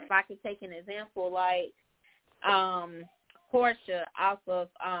 Like, if I could take an example, like, Portia off of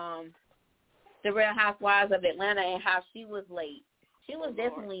The Real Housewives of Atlanta and how she was late. She was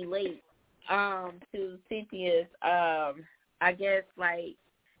definitely late to Cynthia's, I guess, like,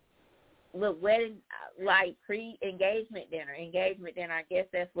 wedding, like, pre-engagement dinner. I guess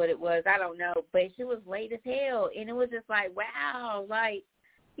that's what it was. I don't know. But she was late as hell. And it was just like, wow, like,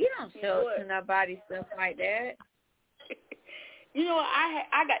 you don't show up to nobody's stuff like that.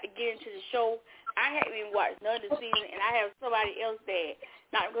 I got to get into the show. I haven't even watched none of the season, and I have somebody else that,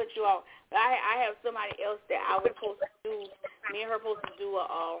 not to cut you off, but I have somebody else that I was supposed to do, me and her supposed to do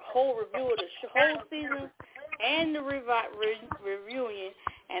a whole review of the whole season and the reviewing,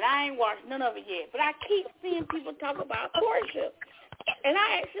 and I ain't watched none of it yet. But I keep seeing people talk about Portia, and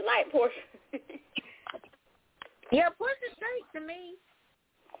I actually like Portia. Yeah, Portia's straight to me.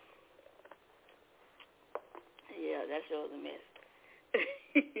 Yeah, that show's a mess.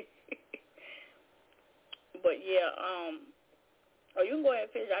 But yeah, you can go ahead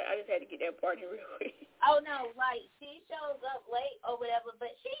and finish. I just had to get that part in real quick. Oh no, like she shows up late or whatever,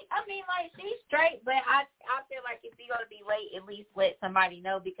 but she's straight. But I feel like if you're gonna be late, at least let somebody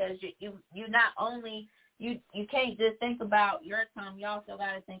know because you not only you can't just think about your time, you also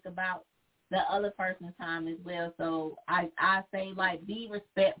gotta think about the other person's time as well. So I say, like, be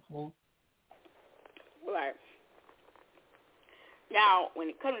respectful. Right. Now,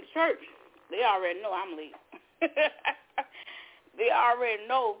 when it comes to church, they already know I'm late. They already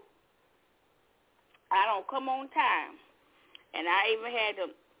know I don't come on time. And I even had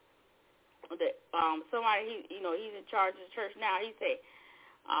somebody, he's in charge of the church now. He said,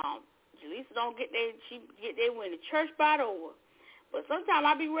 Jaleesa don't get there. She get there when the church about over. But sometimes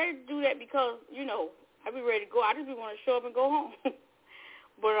I be ready to do that because, I be ready to go. I just be want to show up and go home.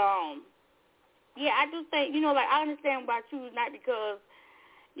 But Yeah, I do think, like, I understand about you, not because,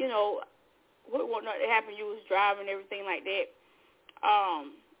 what not happened, you was driving and everything like that.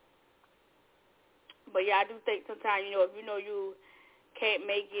 But, yeah, I do think sometimes, if you can't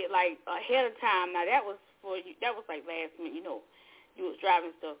make it, like, ahead of time. Now, that was like, last minute, you was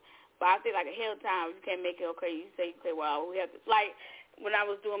driving stuff. But I think, like, ahead of time, you can't make it, okay, you say, well, we have to, like, when I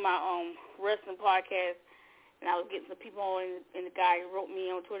was doing my wrestling podcast, and I was getting some people on, and the guy wrote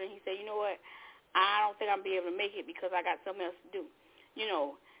me on Twitter, and he said, you know what, I don't think I'm going to be able to make it because I got something else to do,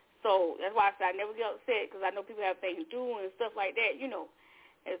 So that's why I said I never get upset, because I know people have things to do and stuff like that, People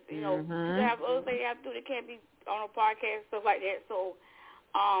have other things they have to do. They can't be on a podcast, stuff like that. So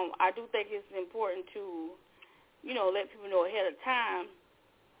I do think it's important to, let people know ahead of time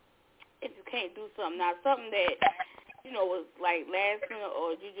if you can't do something. Now, something that, was like last minute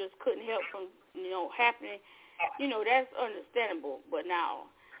or you just couldn't help from, happening, that's understandable. But now,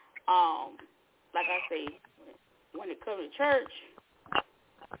 like I say, when it comes to church,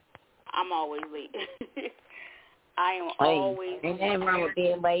 I'm always late. I am always late. Ain't nothing wrong with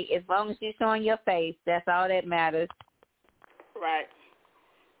being late. As long as you're showing your face, that's all that matters. Right.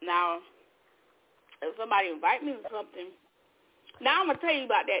 Now, if somebody invite me to something, now I'm going to tell you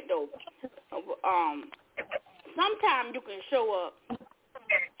about that, though. Sometimes you can show up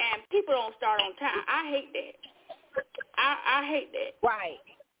and people don't start on time. I hate that. I hate that. Right.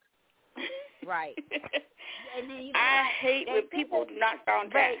 Right. I hate when people do not start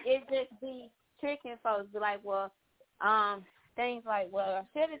on time. It just be tricking folks. Be like, well, things like, well, I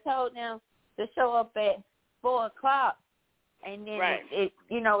should have told them to show up at 4:00, and then it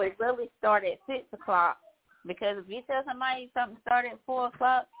really started at 6:00. Because if you tell somebody something started at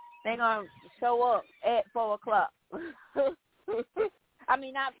 4:00, they're gonna show up at 4:00. I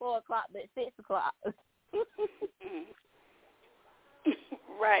mean, not 4:00, but 6:00.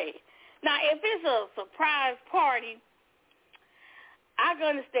 Right. Now, if it's a surprise party, I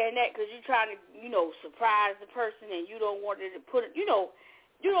can understand that because you're trying to, surprise the person and you don't want to put it, you don't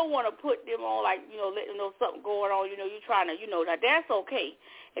want to put them on, like, let them know something going on. You're trying to, now that's okay.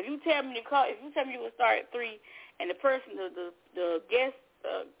 If you tell me you will start at 3 and the person, the guest,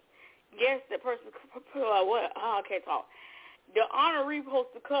 the person, I can't talk. The honoree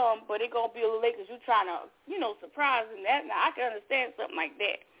supposed to come, but it's going to be a little late because you're trying to, surprise them. That. Now, I can understand something like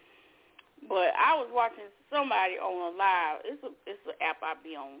that. But I was watching somebody on a live. It's an app I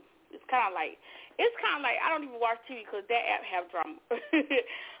be on. It's kind of like I don't even watch TV because that app have drama.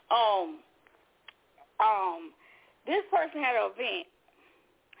 This person had an event,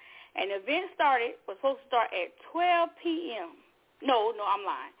 and the event was supposed to start at 12 p.m. No, I'm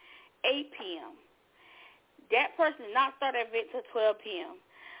lying. 8 p.m. That person did not start that event till 12 p.m.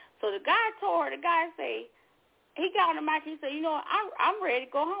 So the guy say, he got on the mic and he said, I'm ready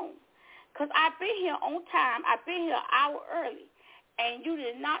to go home. Because I've been here on time. I've been here an hour early. And you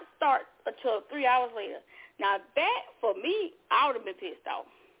did not start until 3 hours later. Now, that, for me, I would have been pissed off.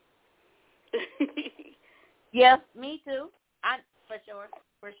 Yes, me too. For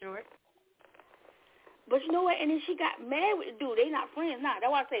sure. But you know what? And then she got mad with the dude. They not friends now. That's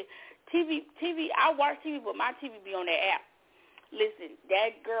why I say TV, I watch TV, but my TV be on that app. Listen,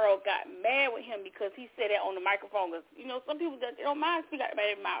 that girl got mad with him because he said that on the microphone. Cause, some people, they don't mind speaking out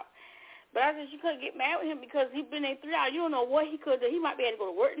their mouth. But I said she couldn't get mad with him because he's been there 3 hours. You don't know what he could do. He might be able to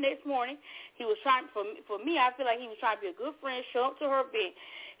go to work the next morning. He was trying, for me, I feel like he was trying to be a good friend, show up to her event.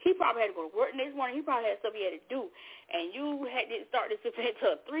 He probably had to go to work the next morning. He probably had stuff he had to do. And you didn't start this event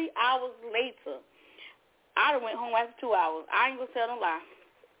until 3 hours later. I done went home after 2 hours. I ain't going to tell no lie.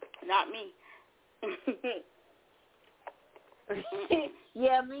 Not me.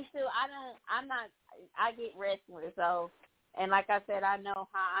 Yeah, me too. I get restless, so. And like I said, I know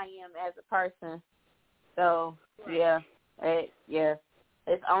how I am as a person. So it's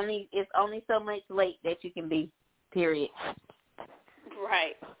only so much late that you can be. Period.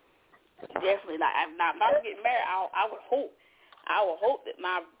 Right. Definitely. Like, if I'm getting married, I would hope that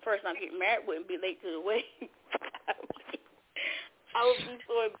my person I'm getting married wouldn't be late to the wedding. I would be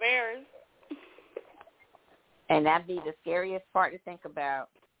so embarrassed. And that'd be the scariest part to think about.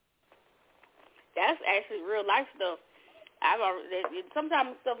 That's actually real life stuff.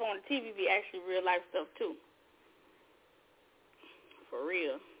 Sometimes stuff on the TV be actually real life stuff too. For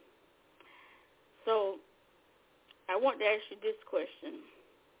real. So, I want to ask you this question.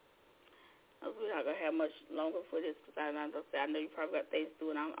 We're not going to have much longer for this because I know you probably got things to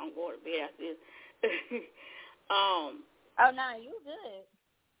do and I'm going to bed after this. Oh, no, you good.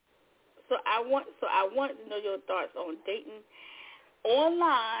 So I want to know your thoughts on dating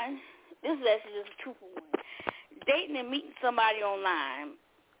online. This is actually just a 2-for-1. Dating and meeting somebody online.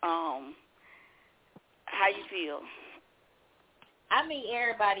 How you feel? I meet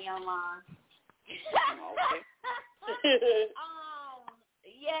everybody online. Okay.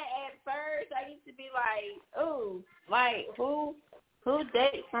 Yeah, at first I used to be like, ooh, like who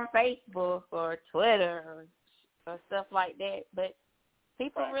dates from Facebook or Twitter or stuff like that, but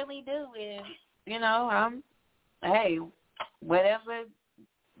people really do, and you know, hey, whatever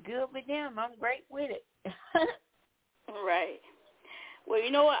good with them, I'm great with it. Right. Well,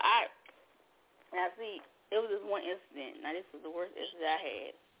 you know what? I see. It was this one incident. Now, this was the worst incident I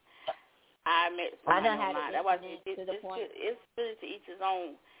had. I met somebody online. That was it's really to each his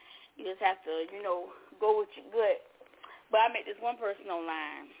own. You just have to, go with your gut. But I met this one person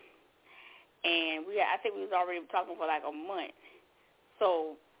online, and I think we was already talking for like a month.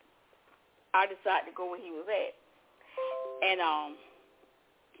 So I decided to go where he was at, and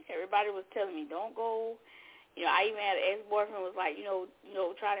everybody was telling me don't go. I even had an ex-boyfriend was like,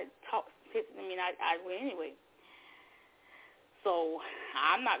 trying to talk to me, and I went anyway. So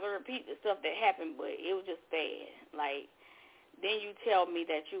I'm not going to repeat the stuff that happened, but it was just bad. Like, then you tell me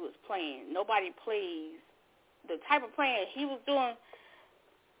that you was playing. Nobody plays the type of playing he was doing.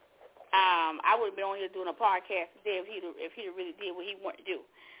 I would have been on here doing a podcast today if he'd really did what he wanted to do.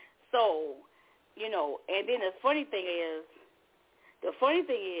 So, and then the funny thing is,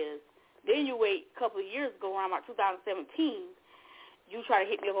 then you wait a couple of years ago, around about 2017, you try to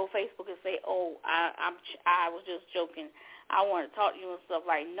hit me up on Facebook and say, oh, I was just joking. I want to talk to you and stuff.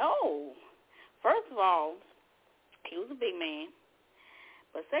 Like, no. First of all, he was a big man.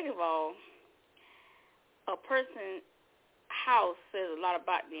 But second of all, a person's house says a lot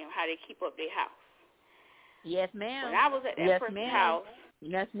about them, how they keep up their house. Yes, ma'am. When I was at that person's house.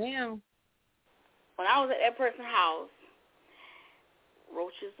 Yes, ma'am. When I was at that person's house,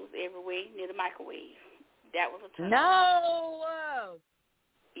 roaches was everywhere near the microwave. That was a turn. No.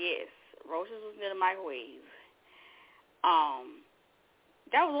 Yes, roaches was near the microwave.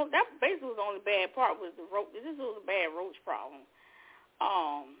 That basically was the only bad part was the roach. This was a bad roach problem.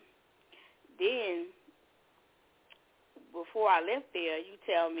 Then before I left there, you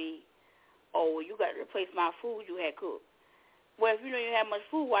tell me, oh, well, you got to replace my food you had cooked. Well, if you know you had much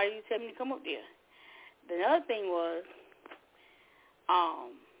food, why did you tell me to come up there? The other thing was,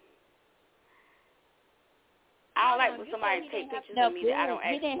 I don't like when somebody take pictures of me that I don't ask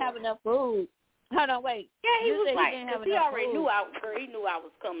for. He didn't have enough food. Hold on, wait. Yeah, he was like, he already food. knew he knew I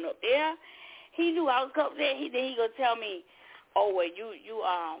was coming up there. He knew I was coming up there. Then he gonna tell me, oh, well, you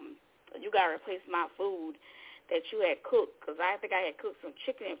gotta replace my food that you had cooked, because I think I had cooked some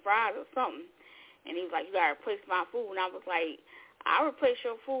chicken and fries or something. And he was like, you gotta replace my food. And I was like, I'll replace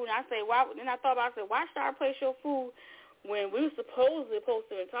your food. And I say, why? Then I thought about it. I said, why should I replace your food when we were supposed to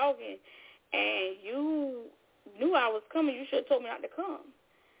be talking, and you knew I was coming? You should have told me not to come.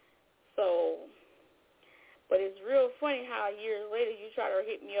 So, but it's real funny how years later you try to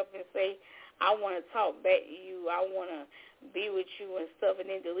hit me up and say, I want to talk back to you, I want to be with you and stuff, and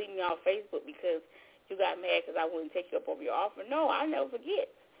then delete me off Facebook because you got mad because I wouldn't take you up over your offer. No, I'll never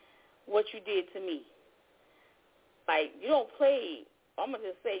forget what you did to me. Like, you don't play, I'm going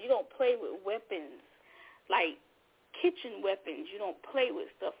to just say, you don't play with weapons, like kitchen weapons. You don't play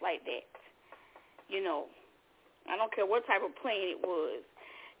with stuff like that. I don't care what type of plane it was.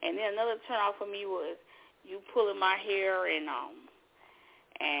 And then another turn off for me was you pulling my hair and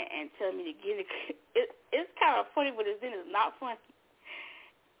telling me to get it. It's kind of funny, but it's not funny.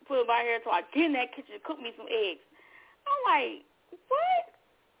 Pulling my hair until I get in that kitchen and cook me some eggs. I'm like, what?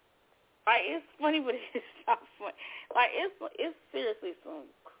 Like, it's funny, but it's not funny. Like, it's seriously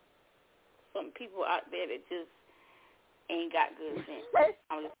some people out there that just ain't got good sense.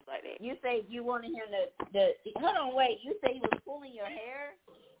 I'm just like that. You say you wanted him to hold on, wait. You say he was pulling your hair?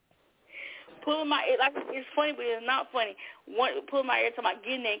 Pulling my ear, like, it's funny, but it's not funny. Pulling my ear, talking about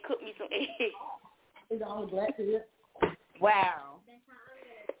getting there and cook me some eggs. It's all black here. Wow.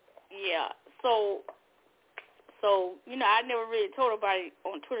 Yeah. So I never really told nobody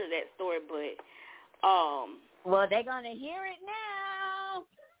on Twitter that story, but well, they're gonna hear it now.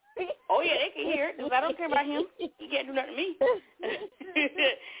 Oh yeah, they can hear it because I don't care about him. He can't do nothing to me.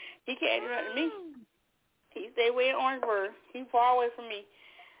 He can't do nothing to me. He stay way in Orangeburg. He's far away from me.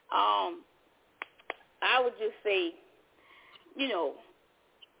 I would just say, and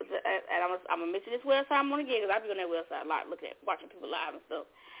I'm gonna mention this website I'm on again because I be on that website a lot, watching people live and stuff.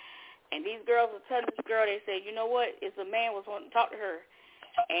 And these girls were telling this girl, they said, you know what? If a man was wanting to talk to her,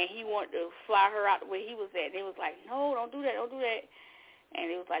 and he wanted to fly her out the way he was at, they was like, no, don't do that.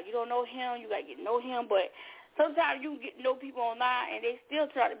 And it was like, you don't know him, you got to get to know him. But sometimes you get to know people online, and they still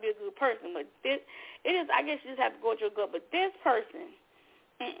try to be a good person. But I guess you just have to go with your gut. But this person,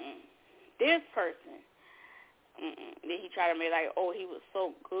 Then he tried to make like, oh, he was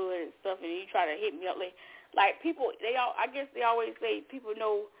so good and stuff, and he tried to hit me up like people. I guess they always say people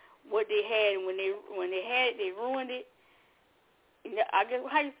know what they had, and when they had it, they ruined it. I guess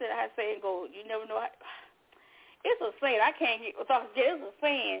how you say it go. You never know. It's a saying. I can't get talk. It's a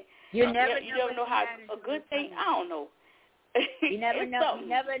saying. You never know how a good thing. I don't know. You never know. You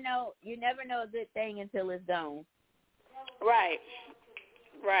never know. You never know a good thing until it's gone. Right.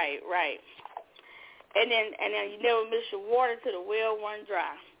 And then you never miss your water till the well run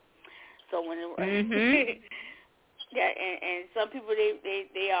dry. So when yeah, and some people they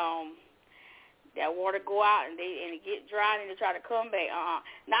that water go out and it get dry and they try to come back.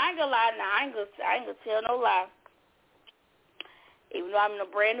 Now I ain't gonna lie. Now I ain't gonna tell no lie. Even though I'm in a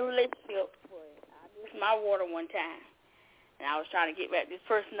brand new relationship, I missed my water one time, and I was trying to get back this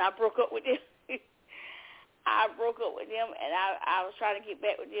person. I broke up with them. I broke up with them, and I was trying to get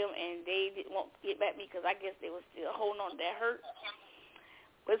back with them, and they didn't want to get back with me because I guess they were still holding on to that hurt.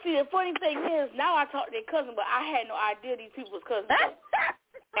 But see, the funny thing is, now I talk to their cousin, but I had no idea these people was cousins.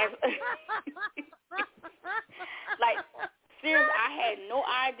 Like, seriously, I had no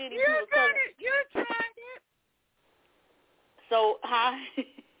idea these people was cousins. You tried it. So, huh?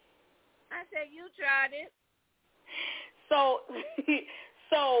 I said you tried it. So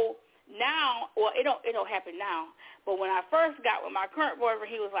now, well, it don't happen now. But when I first got with my current boyfriend,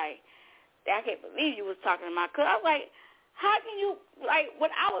 he was like, I can't believe you was talking to my cousin. I was like, how can you, like,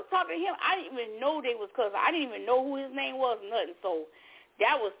 when I was talking to him, I didn't even know they was cousins. I didn't even know who his name was, nothing. So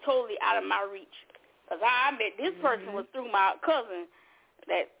that was totally out of my reach. Because I met this person was through my cousin.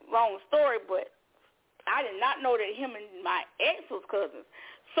 That long story, but I did not know that him and my ex was cousins.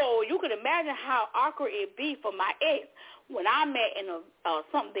 So you could imagine how awkward it'd be for my ex when I met in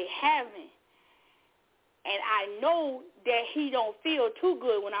something they having, and I know that he don't feel too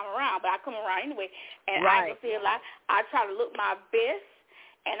good when I'm around, but I come around anyway, and I can feel like I try to look my best,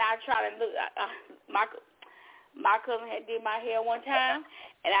 and I try to look. My cousin had did my hair one time,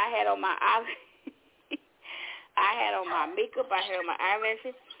 and I had on my I had on my makeup, I had on my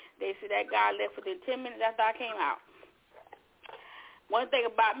eyelashes. They said that guy left within 10 minutes after I came out. One thing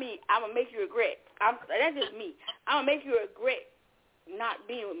about me, I'm going to make you regret. That's just me. I'm going to make you regret not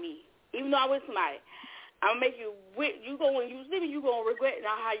being with me, even though I'm with somebody. I'm going to make you, when you see me, you're going to regret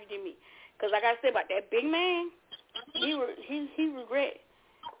not how you did me. Because like I said about that big man, he regret.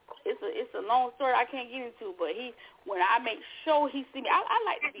 It's a long story I can't get into, but when I make sure he see me, I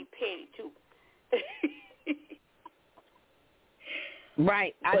like to be petty too.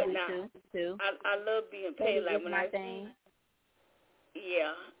 Right, I do too. I love being petty. Like when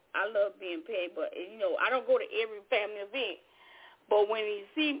yeah, I love being paid, but I don't go to every family event. But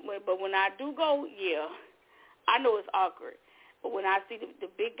when I do go, yeah, I know it's awkward. But when I see the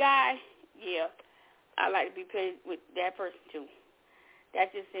big guy, yeah, I like to be paid with that person too.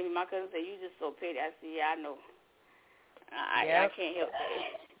 That's just me. My cousin said, "You just so petty." I said, "Yeah, I know. I can't help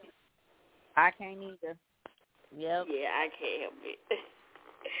it." I can't either. Yep. Yeah, I can't help it.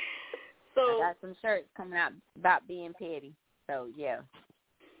 So I got some shirts coming out about being petty. So yeah.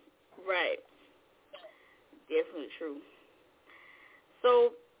 Right. Definitely true.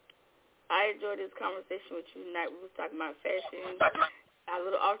 So I enjoyed this conversation with you tonight. We was talking about fashion. A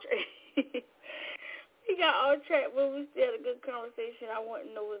little off track. We got off track, but we still had a good conversation. I want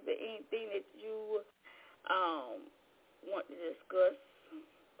to know, is there anything that you want to discuss,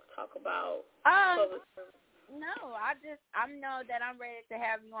 talk about? No, I know that I'm ready to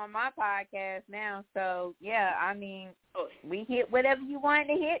have you on my podcast now. So yeah, I mean, we hit whatever you wanted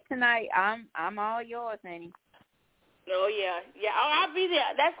to hit tonight. I'm all yours, honey. Oh yeah. I'll be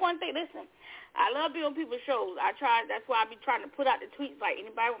there. That's one thing. Listen, I love being on people's shows. That's why I be trying to put out the tweets. Like,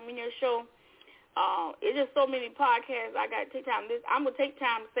 anybody want me on their show? It's just so many podcasts. I got to take time. I'm gonna take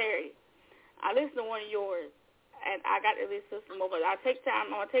time Saturday. I listen to one of yours, and I got to listen to some more. I'm gonna take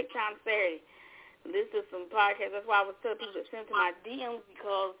time Saturday. Listen to some podcasts. That's why I was telling people to send to my DMs,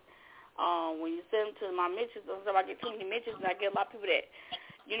 because when you send them to my mentions, I get too many mentions, and I get a lot of people that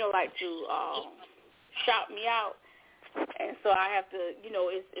like to shout me out, and so I have to,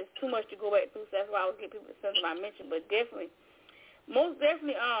 it's too much to go back through. So that's why I was getting people to send to my mention. But most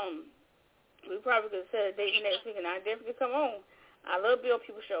definitely, we probably could set a date next week, and I definitely come on. I love being on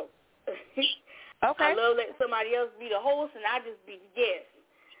people's show. Okay. I love letting somebody else be the host, and I just be the guest.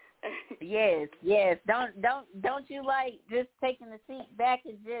 Yes. Don't you like just taking the seat back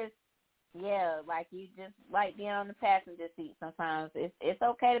and just like you just like being on the passenger seat sometimes. It's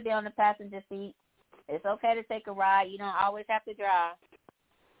okay to be on the passenger seat. It's okay to take a ride. You don't always have to drive.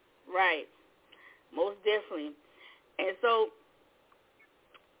 Right. Most definitely. And so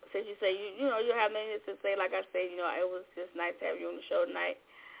since you say you have many to say, like I said, it was just nice to have you on the show tonight.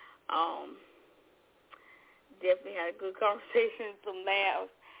 Definitely had a good conversation, some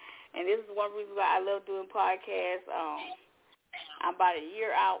laughs, and this is one reason why I love doing podcasts. I'm about a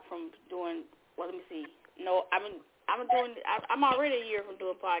year out from doing. Well, let me see. No, I'm already a year from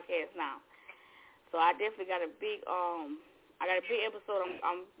doing podcasts now, so I definitely got a big episode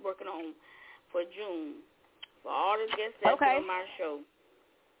I'm working on for June for all the guests that's on my show.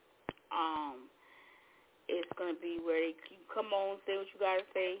 It's going to be where you come on, say what you got to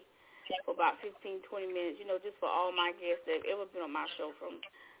say for about 15, 20 minutes, just for all my guests that have ever been on my show from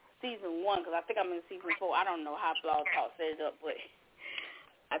season 1, because I think I'm in season 4. I don't know how Blog Talk set it up, but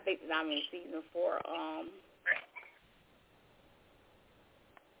I think that I'm in season 4.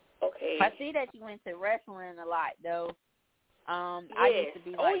 Okay. I see that you went to wrestling a lot, though. Yes. I used to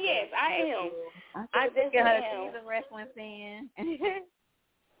be like, yes, I am. I definitely am. She's a wrestling fan.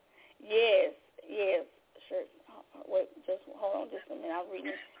 Yes. Sure. Wait, just hold on just a minute. I'm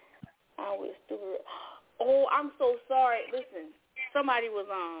reading. I was stupid. Oh, I'm so sorry. Listen, somebody was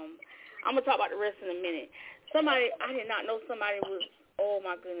I'm gonna talk about the rest in a minute. I did not know somebody was. Oh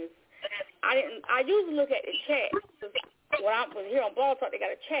my goodness. I usually look at the chat. When I'm here on Blog Talk, they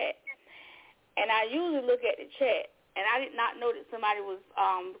got a chat, and I usually look at the chat, and I did not know that somebody was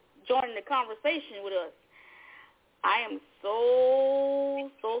joining the conversation with us. I am so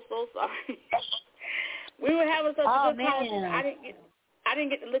sorry. We were having such a good conversation. I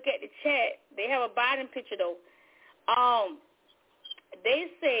didn't get to look at the chat. They have a Biden picture though.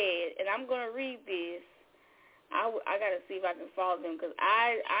 They said, and I'm going to read this. I got to see if I can follow them because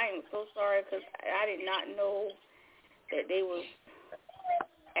I am so sorry because I did not know that they was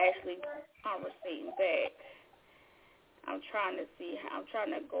actually conversating back. I'm trying to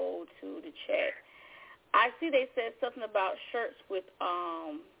go to the chat. I see they said something about shirts with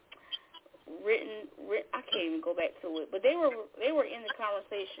written. I can't even go back to it, but they were in the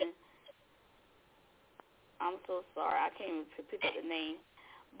conversation. I'm so sorry, I can't even pick up the name,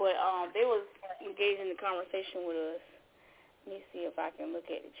 but they was engaged in the conversation with us. Let me see if I can look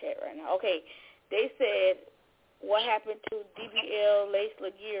at the chat right now. Okay, they said what happened to DBL Lace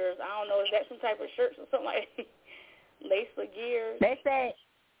Laguerres. I don't know, is that some type of shirts or something like that? Lace Laguerres. They said.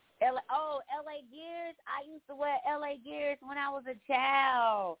 L.A. Gears. I used to wear L.A. Gears when I was a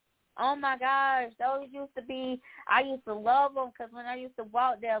child. Oh, my gosh. Those used to be, I used to love them because when I used to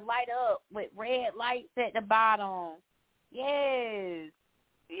walk, they'll light up with red lights at the bottom. Yes.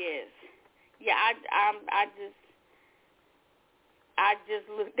 Yes. Yeah, I just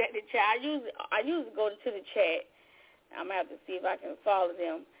looked at the chat. I usually go to the chat. I'm going to have to see if I can follow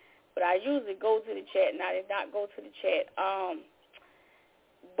them. But I usually go to the chat, and I did not go to the chat.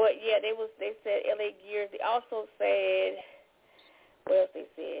 But yeah, they said LA Gears. They also said, what else they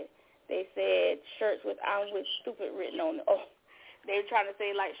said? They said shirts with "I'm with stupid" written on them. Oh, they were trying to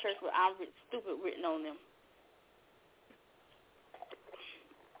say like shirts with "I'm with stupid" written on them.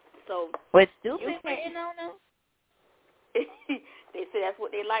 So with stupid written on them? They said that's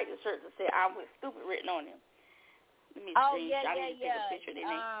what they like, the shirts that say "I'm with stupid" written on them. Let me see. Yeah. Take a picture of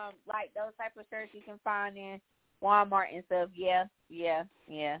their name. Like those type of shirts you can find in Walmart and stuff. Yeah.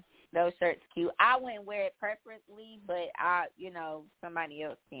 Those shirts cute. I wouldn't wear it purposely, but somebody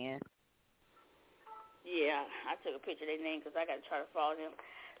else can. Yeah, I took a picture of their name because I got to try to follow them.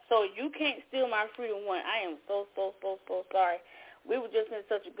 So you can't steal my Freedom One. I am so sorry. We were just in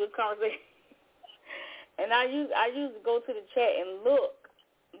such a good conversation, and I usually go to the chat and look,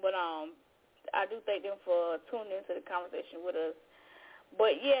 but I do thank them for tuning into the conversation with us.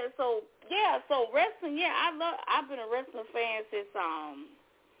 But so wrestling. Yeah, I've been a wrestling fan since 2004.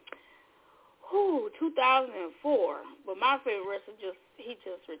 But my favorite wrestler he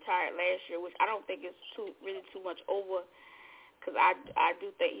just retired last year, which I don't think is too much over, because I do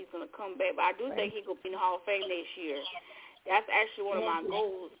think he's gonna come back. But I do think he's gonna be in the Hall of Fame next year. That's actually one of my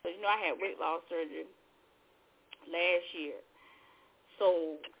goals. So I had weight loss surgery last year.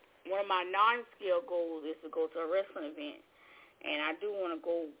 So one of my non-scale goals is to go to a wrestling event. And I do want to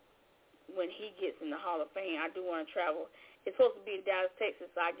go when he gets in the Hall of Fame. I do want to travel. It's supposed to be in Dallas, Texas,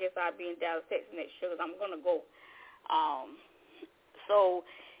 so I guess I'll be in Dallas, Texas next year because I'm going to go.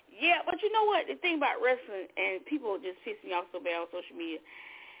 But you know what? The thing about wrestling, and people just piss me off so bad on social media,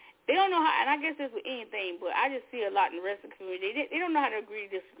 they don't know how, and I guess this with anything, but I just see a lot in the wrestling community. They don't know how to agree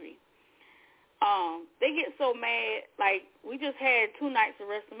to disagree. They get so mad. Like, we just had 2 nights of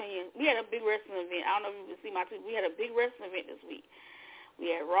WrestleMania. We had a big wrestling event. I don't know if you can see my tweet. We had a big wrestling event this week.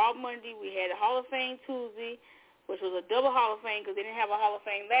 We had Raw Monday. We had a Hall of Fame Tuesday, which was a double Hall of Fame because they didn't have a Hall of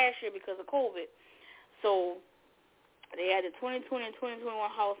Fame last year because of COVID. So They had the 2020 and 2021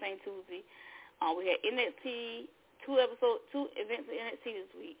 Hall of Fame Tuesday. We had NXT, two events of NXT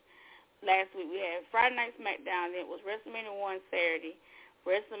this week. Last week we had Friday Night SmackDown. Then it was WrestleMania 1 Saturday,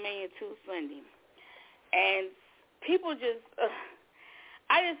 WrestleMania 2 Sunday. And people just,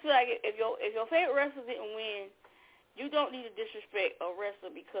 I just feel like if your favorite wrestler didn't win, you don't need to disrespect a wrestler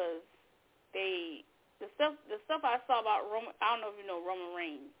because the stuff I saw about Roman, I don't know if you know Roman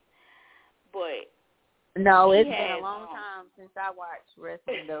Reigns, but no, it's been a long time since I watched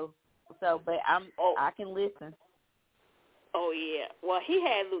wrestling though. So, but I can listen. Oh yeah. Well, he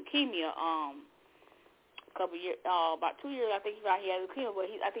had leukemia. A couple years, about 2 years, I think he had leukemia, but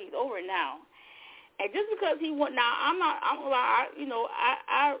I think he's over it now. And just because he won, now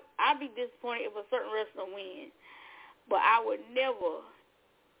I'd be disappointed if a certain wrestler wins, but I would never,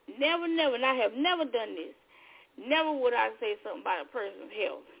 and I have never done this. Never would I say something about a person's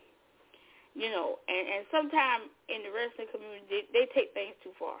health. You know, and sometimes in the wrestling community, they take things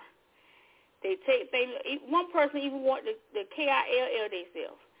too far. They take things. One person even want the KILL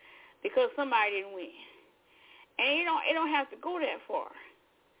themselves because somebody didn't win, and it don't have to go that far.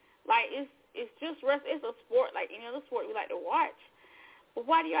 Like it's just wrestling. It's a sport like any other sport we like to watch. But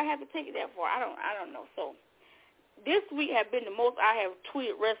why do y'all have to take it that far? I don't know. So this week has been the most I have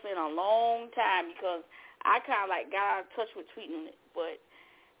tweeted wrestling in a long time because I kind of like got out of touch with tweeting it. But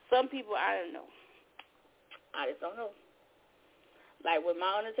some people, I don't know. I just don't know. Like with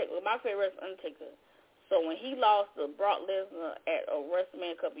my favorite wrestler, Undertaker. So when he lost to Brock Lesnar at a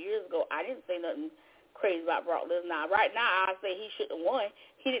WrestleMania a couple years ago, I didn't say nothing crazy about Brock Lesnar. Now, right now, I say he shouldn't have won.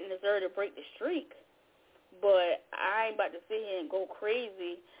 He didn't deserve to break the streak. But I ain't about to sit here and go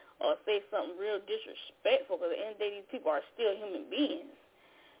crazy or say something real disrespectful because at the end of the day, these people are still human beings,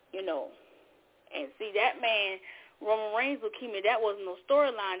 you know. And see, that man, Roman Reigns leukemia, that wasn't no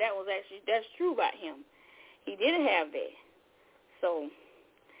storyline. That's true about him. He didn't have that. So,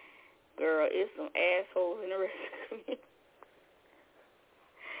 girl, it's some assholes in the rest of the community.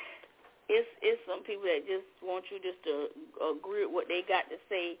 It's some people that just want you just to agree with what they got to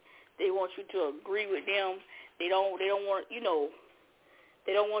say. They want you to agree with them. They don't want, you know,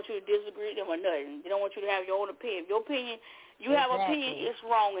 they don't want you to disagree with them or nothing. They don't want you to have your own opinion. Your opinion, you have an opinion, it's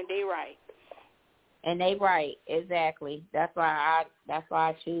wrong and they right. And they right, exactly. That's why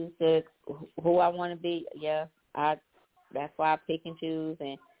I choose who I want to be. Yeah, that's why I pick and choose,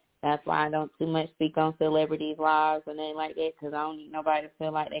 and that's why I don't too much speak on celebrities' lives and anything like that, because I don't need nobody to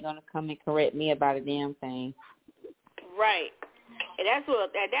feel like they're gonna come and correct me about a damn thing. Right, and that's what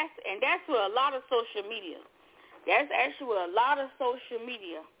a lot of social media. That's actually what a lot of social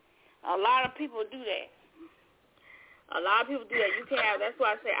media. A lot of people do that. You can't have. That's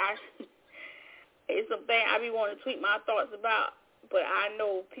why I say it's something I be wanting to tweet my thoughts about, but I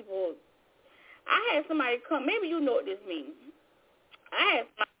know people. I had somebody come. Maybe you know what this means. I had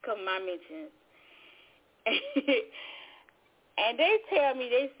somebody come to my mentions, and they tell me,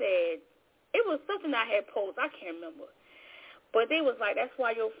 they said it was something I had posted. I can't remember, but they was like, "That's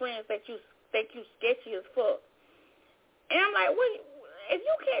why your friends think you sketchy as fuck." And I'm like, "What? If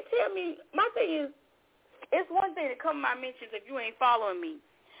you can't tell me?" My thing is, it's one thing to come to my mentions if you ain't following me.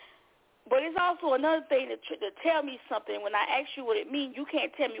 But it's also another thing to tell me something. When I ask you what it means, you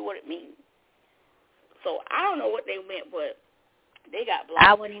can't tell me what it means. So I don't know what they meant, but they got blocked.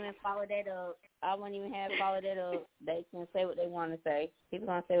 I wouldn't even follow that up. I wouldn't even have followed that up. They can say what they want to say. People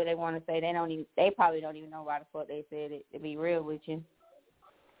gonna say what they want to say. They probably don't even know why the fuck they said it. To be real with you.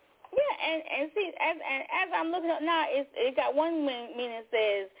 Yeah, and see, as I'm looking up now, it got one meaning that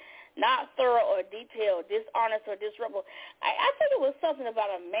says not thorough or detailed, dishonest or disruptive. I think it was something about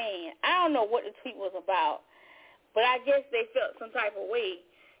a man. I don't know what the tweet was about, but I guess they felt some type of way,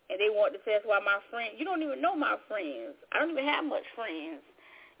 and they wanted to say that's why my friend. You don't even know my friends. I don't even have much friends.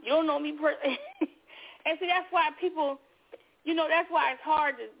 You don't know me personally. And see, that's why people, you know, that's why it's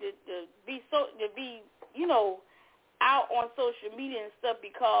hard to be you know, out on social media and stuff,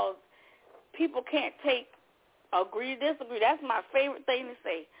 because people can't take agree to disagree. That's my favorite thing to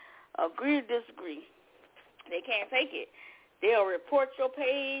say. Agree to disagree. They can't take it. They'll report your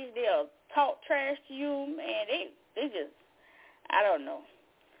page. They'll talk trash to you. Man, they just, I don't know.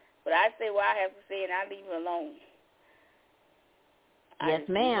 But I say what I have to say, and I leave it alone. Yes,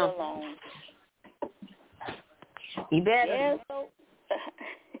 ma'am. Leave it alone. You better. Yeah, so,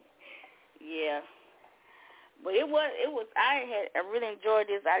 yeah. But it was. I really enjoyed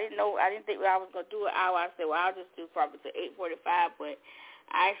this. I didn't think I was gonna do an hour. I said, well, I'll just do probably to 8:45, but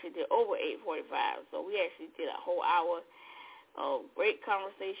I actually did over 8:45. So we actually did a whole hour of great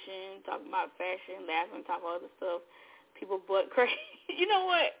conversation, talking about fashion, laughing, talking about other stuff. People butt crazy. You know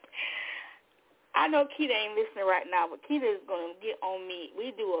what? I know Keita ain't listening right now, but Keita is going to get on me.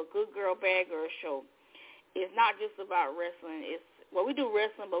 We do a Good Girl, Bad Girl show. It's not just about wrestling. We do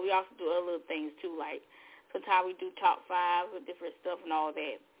wrestling, but we also do other little things, too, like sometimes we do top fives and different stuff and all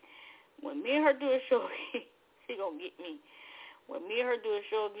that. When me and her do a show, she going to get me. When me and her do a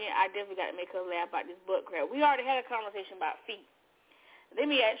show again, I definitely got to make her laugh about this butt crap. We already had a conversation about feet. Let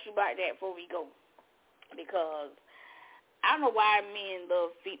me ask you about that before we go, because I don't know why men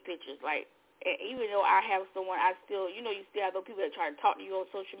love feet pictures. Like, even though I have someone, I still, you still have those people that try to talk to you on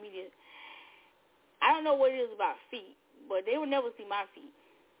social media. I don't know what it is about feet, but they will never see my feet.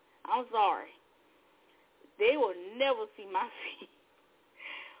 I'm sorry. They will never see my feet.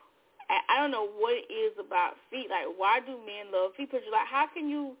 I don't know what it is about feet. Like, why do men love feet pictures? Like, how can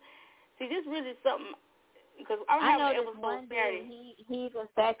you see this? Really something, because I know this one dude. He's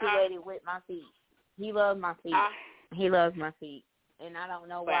infatuated with my feet. He loves my feet. He loves my feet, and I don't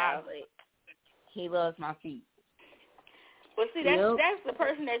know why, but he loves my feet. Well, see, that's the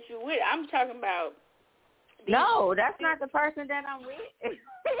person that you're with. I'm talking about. No, that's not the person that I'm with.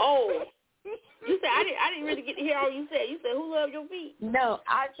 Oh. You said I didn't really get to hear all you said. You said, who loves your feet? No,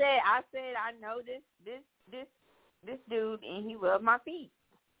 I said I know this dude, and he loves my feet.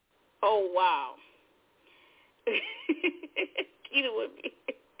 Oh, wow. Keita would be.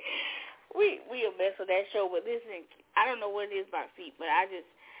 We a mess with that show, but listen, I don't know what it is about feet, but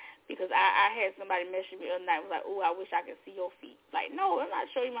because I had somebody message me the other night, was like, oh, I wish I could see your feet. Like, no, I'm not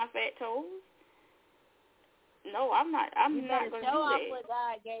showing you my fat toes. No, I'm not going to do that. You better show off what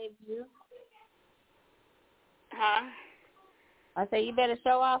God gave you. Huh? I say you better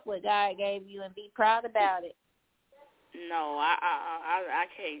show off what God gave you and be proud about it. No, I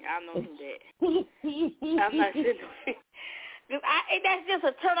can't. I don't do that. I'm not sitting there. That's just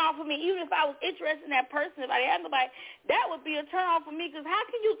a turn off for me. Even if I was interested in that person, if I had somebody, that would be a turn off for me. Because how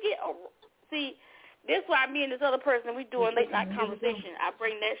can you see? This is why me and this other person, we doing late night conversation. I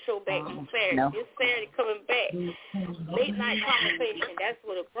bring that show back on Saturday. No. This Saturday coming back. Late night conversation. That's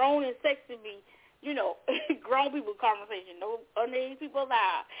what a grown and sexy me. Grown people conversation, no underage people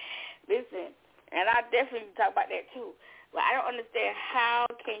allowed. Listen, and I definitely talk about that too. But I don't understand, how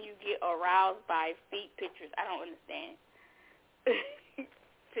can you get aroused by feet pictures? I don't understand.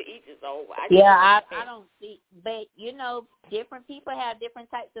 To each his own. I don't see, but different people have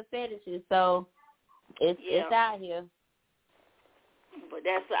different types of fetishes, so it's out here. But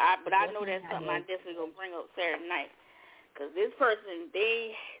I know that's something I definitely gonna bring up Saturday night. Because this person,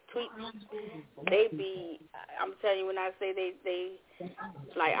 they tweet, I'm telling you, when I say they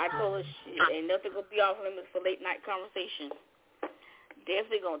like I told her, ain't nothing going to be off limits for late night conversation.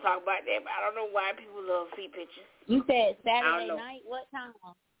 Definitely going to talk about that, but I don't know why people love feet pictures. You said Saturday night? What time?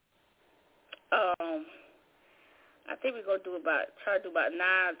 I think we're going to try to do about 9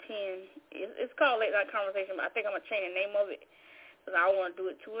 or 10. It's called late night conversation, but I think I'm going to change the name of it because I don't want to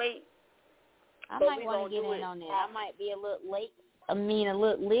do it too late. I might want to get in on that. I might be a little late. A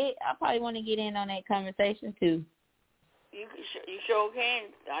little lit. I probably want to get in on that conversation too. You sure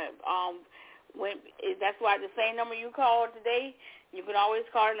can. That's why the same number you called today, you can always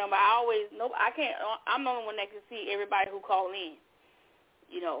call the number. I can't. I'm the only one that can see everybody who called in.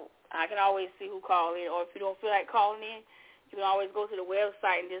 I can always see who called in. Or if you don't feel like calling in, you can always go to the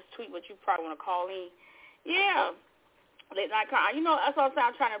website and just tweet what you probably want to call in. Yeah. Late night, that's what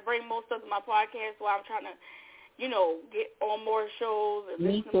I'm trying to bring most of my podcasts while I'm trying to, get on more shows and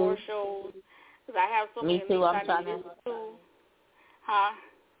listen to more shows. Because I have so many too. I'm trying to. Huh?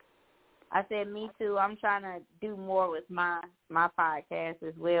 I said me too. I'm trying to do more with my podcast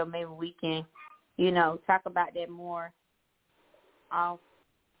as well. Maybe we can, talk about that more off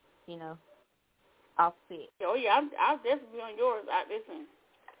set. Oh yeah, I'll definitely be on yours. Listen,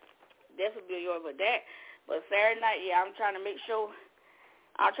 definitely be on yours, But Saturday night, I'm trying to make sure.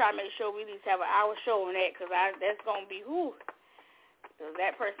 I'll try to make sure we at least have an hour show on that, because that's gonna be who. Because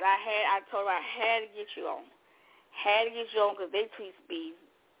that person I told her I had to get you on. Because they tweets be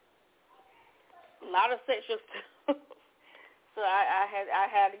a lot of sexual stuff. So I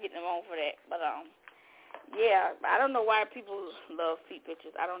had to get them on for that. But I don't know why people love feet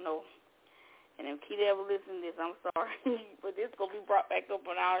pictures. I don't know. And if Keita ever listens to this, I'm sorry, but this gonna be brought back up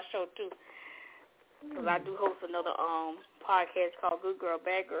on our show too. Because I do host another podcast called Good Girl,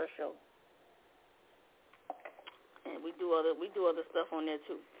 Bad Girl Show, and we do other stuff on there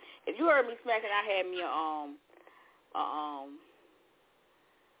too. If you heard me smacking, I had me a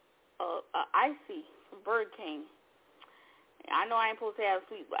icy from Bird King. I know I ain't supposed to have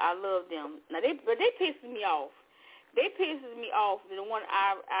sweets, but I love them. Now they pisses me off. The one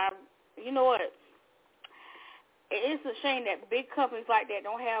you know what? It's a shame that big companies like that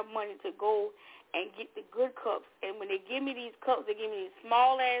don't have money to go and get the good cups. And when they give me these cups, they give me these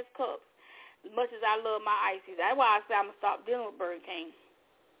small-ass cups. As much as I love my ices. That's why I say I'm going to stop dealing with Burger King.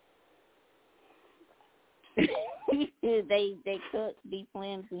 they cook, be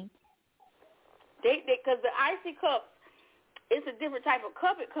flimsy. Because the icy cups, it's a different type of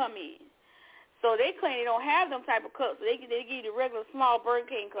cup it come in. So they claim they don't have them type of cups. So they give you the regular small Burger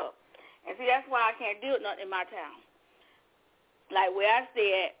King cup. And see, that's why I can't do it nothing in my town. Like where I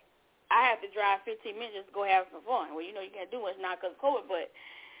stay at, I have to drive 15 minutes just to go have some fun. Well, you can't do much now because of COVID, but,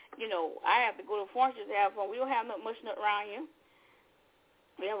 I have to go to Florence just to have fun. We don't have much around here.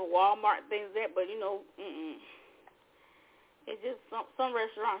 We have a Walmart and things like that, but, it's just some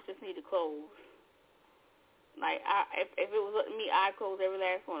restaurants just need to close. Like, if it was up to me, I'd close every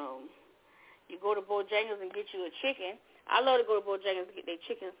last one of them. You go to Bojangles and get you a chicken. I love to go to Bojangles to get their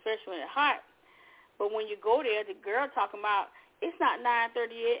chicken, especially when it's hot. But when you go there, the girl talking about, it's not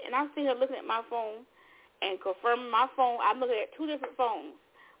 9:30 yet, and I'm sitting here looking at my phone and confirming my phone. I'm looking at two different phones.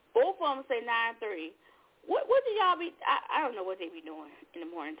 Both of them say 9:30. What do y'all be, I don't know what they be doing in the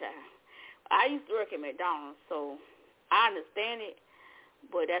morning time. I used to work at McDonald's, so I understand it,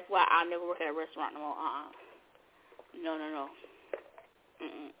 but that's why I'll never work at a restaurant no more. No.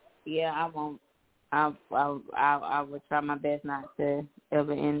 Mm-mm. Yeah, I won't. I would try my best not to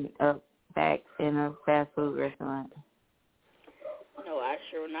ever end up back in a fast food restaurant. No, I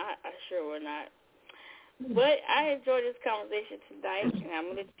sure will not. But I enjoyed this conversation tonight, and I'm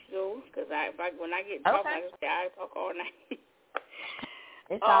gonna let you go because when I get talking, I talk all night.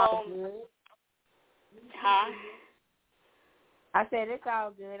 It's all good. Huh? I said it's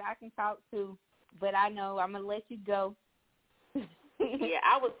all good. I can talk too, but I know I'm gonna let you go. Yeah,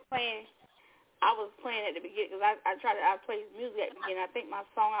 I was playing at the beginning because I played music at the beginning. I think my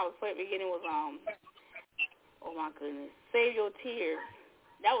song I was playing at the beginning was oh my goodness, Save Your Tears.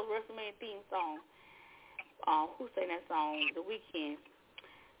 That was WrestleMania theme song. Who sang that song? The Weeknd.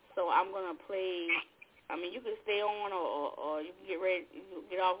 So I'm gonna play. I mean, you can stay on or you can get ready,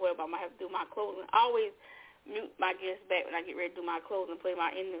 get off where, but I might have to do my closing. I always mute my guests back when I get ready to do my closing and play my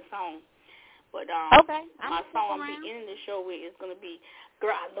ending song. But my song I'm be ending the show with is gonna be,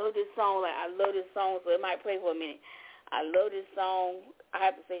 girl, I love this song. Like I love this song, so it might play for a minute. I love this song. I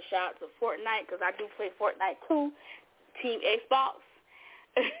have to say shout out to Fortnite because I do play Fortnite too. Team Xbox.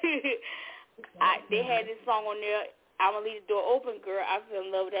 They had this song on there. I'm gonna leave the door open, girl. I fell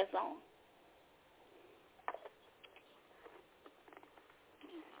in love with that song.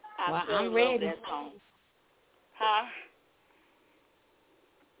 I'm ready. That song. Huh?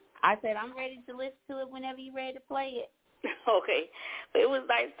 I said I'm ready to listen to it whenever you're ready to play it. Okay. It was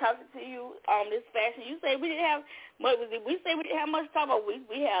nice talking to you on this fashion. You say we didn't have much. We say we didn't have much to talk about.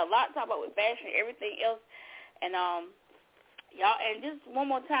 We had a lot to talk about with fashion and everything else. And y'all, and just one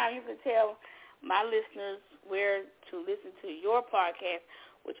more time, you can tell my listeners where to listen to your podcast,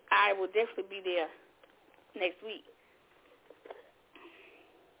 which I will definitely be there next week.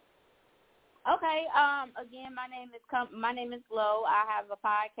 Okay. Again, my name is Glow. I have a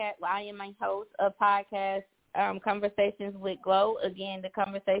podcast. Well, I am my host of podcast, Conversations with Glow. Again, the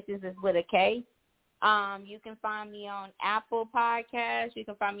Conversations is with a K. You can find me on Apple Podcasts. You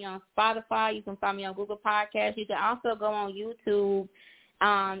can find me on Spotify. You can find me on Google Podcasts. You can also go on YouTube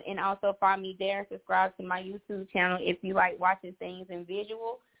and also find me there. Subscribe to my YouTube channel if you like watching things in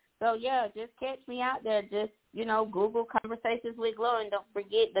visual. So, yeah, just catch me out there. Just, Google Conversations with Glow. And don't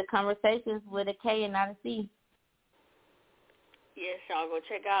forget the Conversations with a K and not a C. Yes, y'all go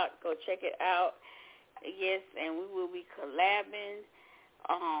check it out. Yes, and we will be collabing.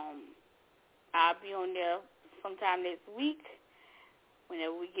 I'll be on there sometime next week.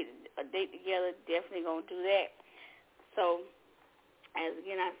 Whenever we get a date together, definitely going to do that. So, as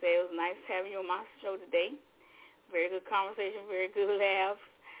again I said, it was nice having you on my show today. Very good conversation, very good laugh.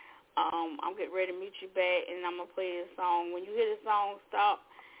 I'm getting ready to meet you back, and I'm going to play this song. When you hear the song stop,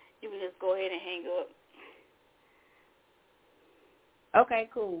 you can just go ahead and hang up. Okay,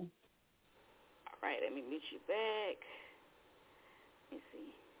 cool. All right, let me meet you back. Let me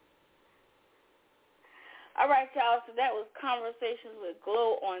see. All right, y'all, so that was Conversations with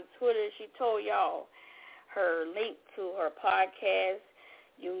Glow on Twitter. She told y'all her link to her podcast.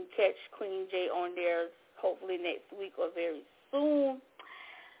 You can catch Queen J on there hopefully next week or very soon.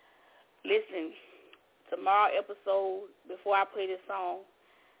 Listen, tomorrow episode, before I play this song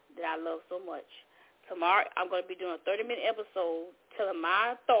that I love so much, tomorrow I'm going to be doing a 30-minute episode telling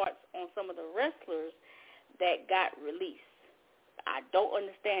my thoughts on some of the wrestlers that got released. I don't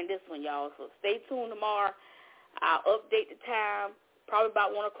understand this one, y'all, so stay tuned tomorrow. I'll update the time, probably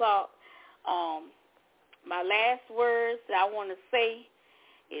about 1 o'clock. My last words that I want to say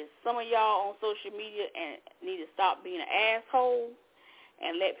is some of y'all on social media and need to stop being an asshole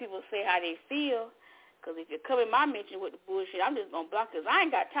and let people say how they feel. Because if you come in my mention with the bullshit, I'm just going to block because I ain't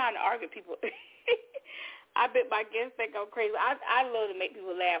got time to argue with people. I bet my guests think I'm crazy. I love to make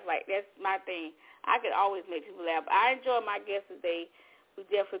people laugh. Like, that's my thing. I could always make people laugh. I enjoy my guests today. We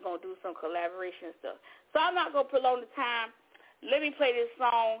definitely going to do some collaboration stuff. So I'm not going to prolong the time. Let me play this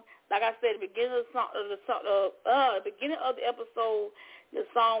song. Like I said, the beginning of the beginning of the episode, the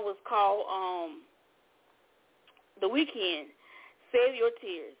song was called The Weeknd, Save Your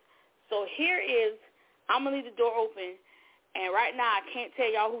Tears. So here is, I'm going to leave the door open, and right now I can't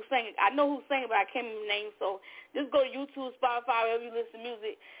tell y'all who's singing. I know who's singing, but I can't remember the name, so just go to YouTube, Spotify, wherever you listen to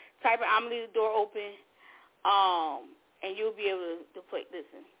music, type in I'm going to leave the door open, and you'll be able to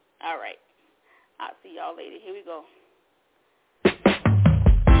listen. All right. I'll see y'all later. Here we go.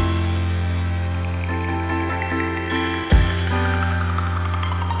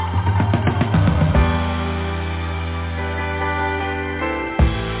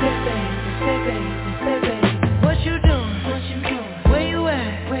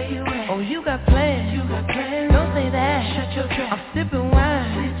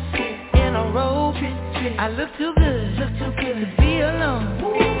 I look too good to be alone.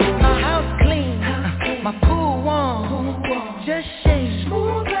 My house clean, my pool warm. Just shake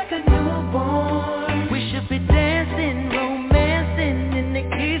smooth like a newborn. We should be dancing, romancing in the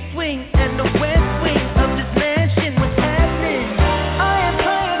east wing and the west wing of this mansion. What's happening? I ain't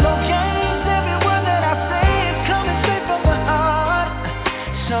playing no games. Every word that I say is coming straight from the heart.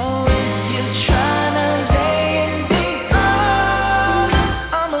 So if you're trying to lay in the arms,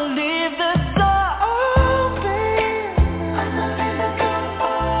 I'ma leave the door open. I'ma leave the door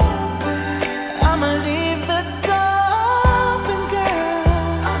open. I'ma leave the door open, girl.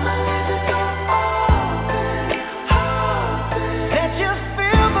 I'ma leave the door open. Let you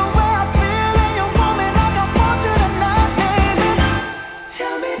feel the way I feel, and you want me like I want you tonight, baby.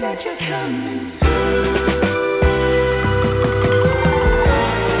 Tell me that you're coming through.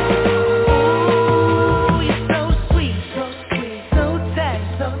 Ooh, you're so sweet, so tight.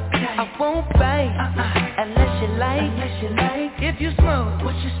 I won't bite unless you like. If you smoke,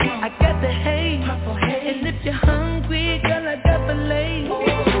 I got the haze. And if you're hungry, girl, I got the lace.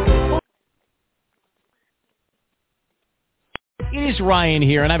 It is Ryan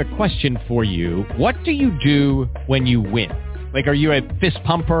here, and I have a question for you. What do you do when you win? Like, are you a fist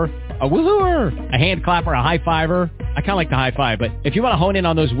pumper, a woohooer, a hand clapper, a high fiver? I kind of like the high five, but if you want to hone in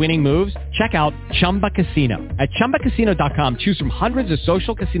on those winning moves, check out Chumba Casino. At ChumbaCasino.com, choose from hundreds of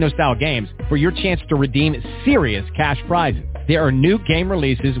social casino-style games for your chance to redeem serious cash prizes. There are new game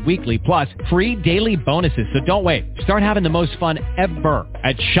releases weekly, plus free daily bonuses, so don't wait. Start having the most fun ever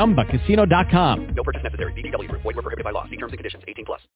at ChumbaCasino.com. No purchase necessary. VGW Group. Void where prohibited by law. See terms and conditions. 18+.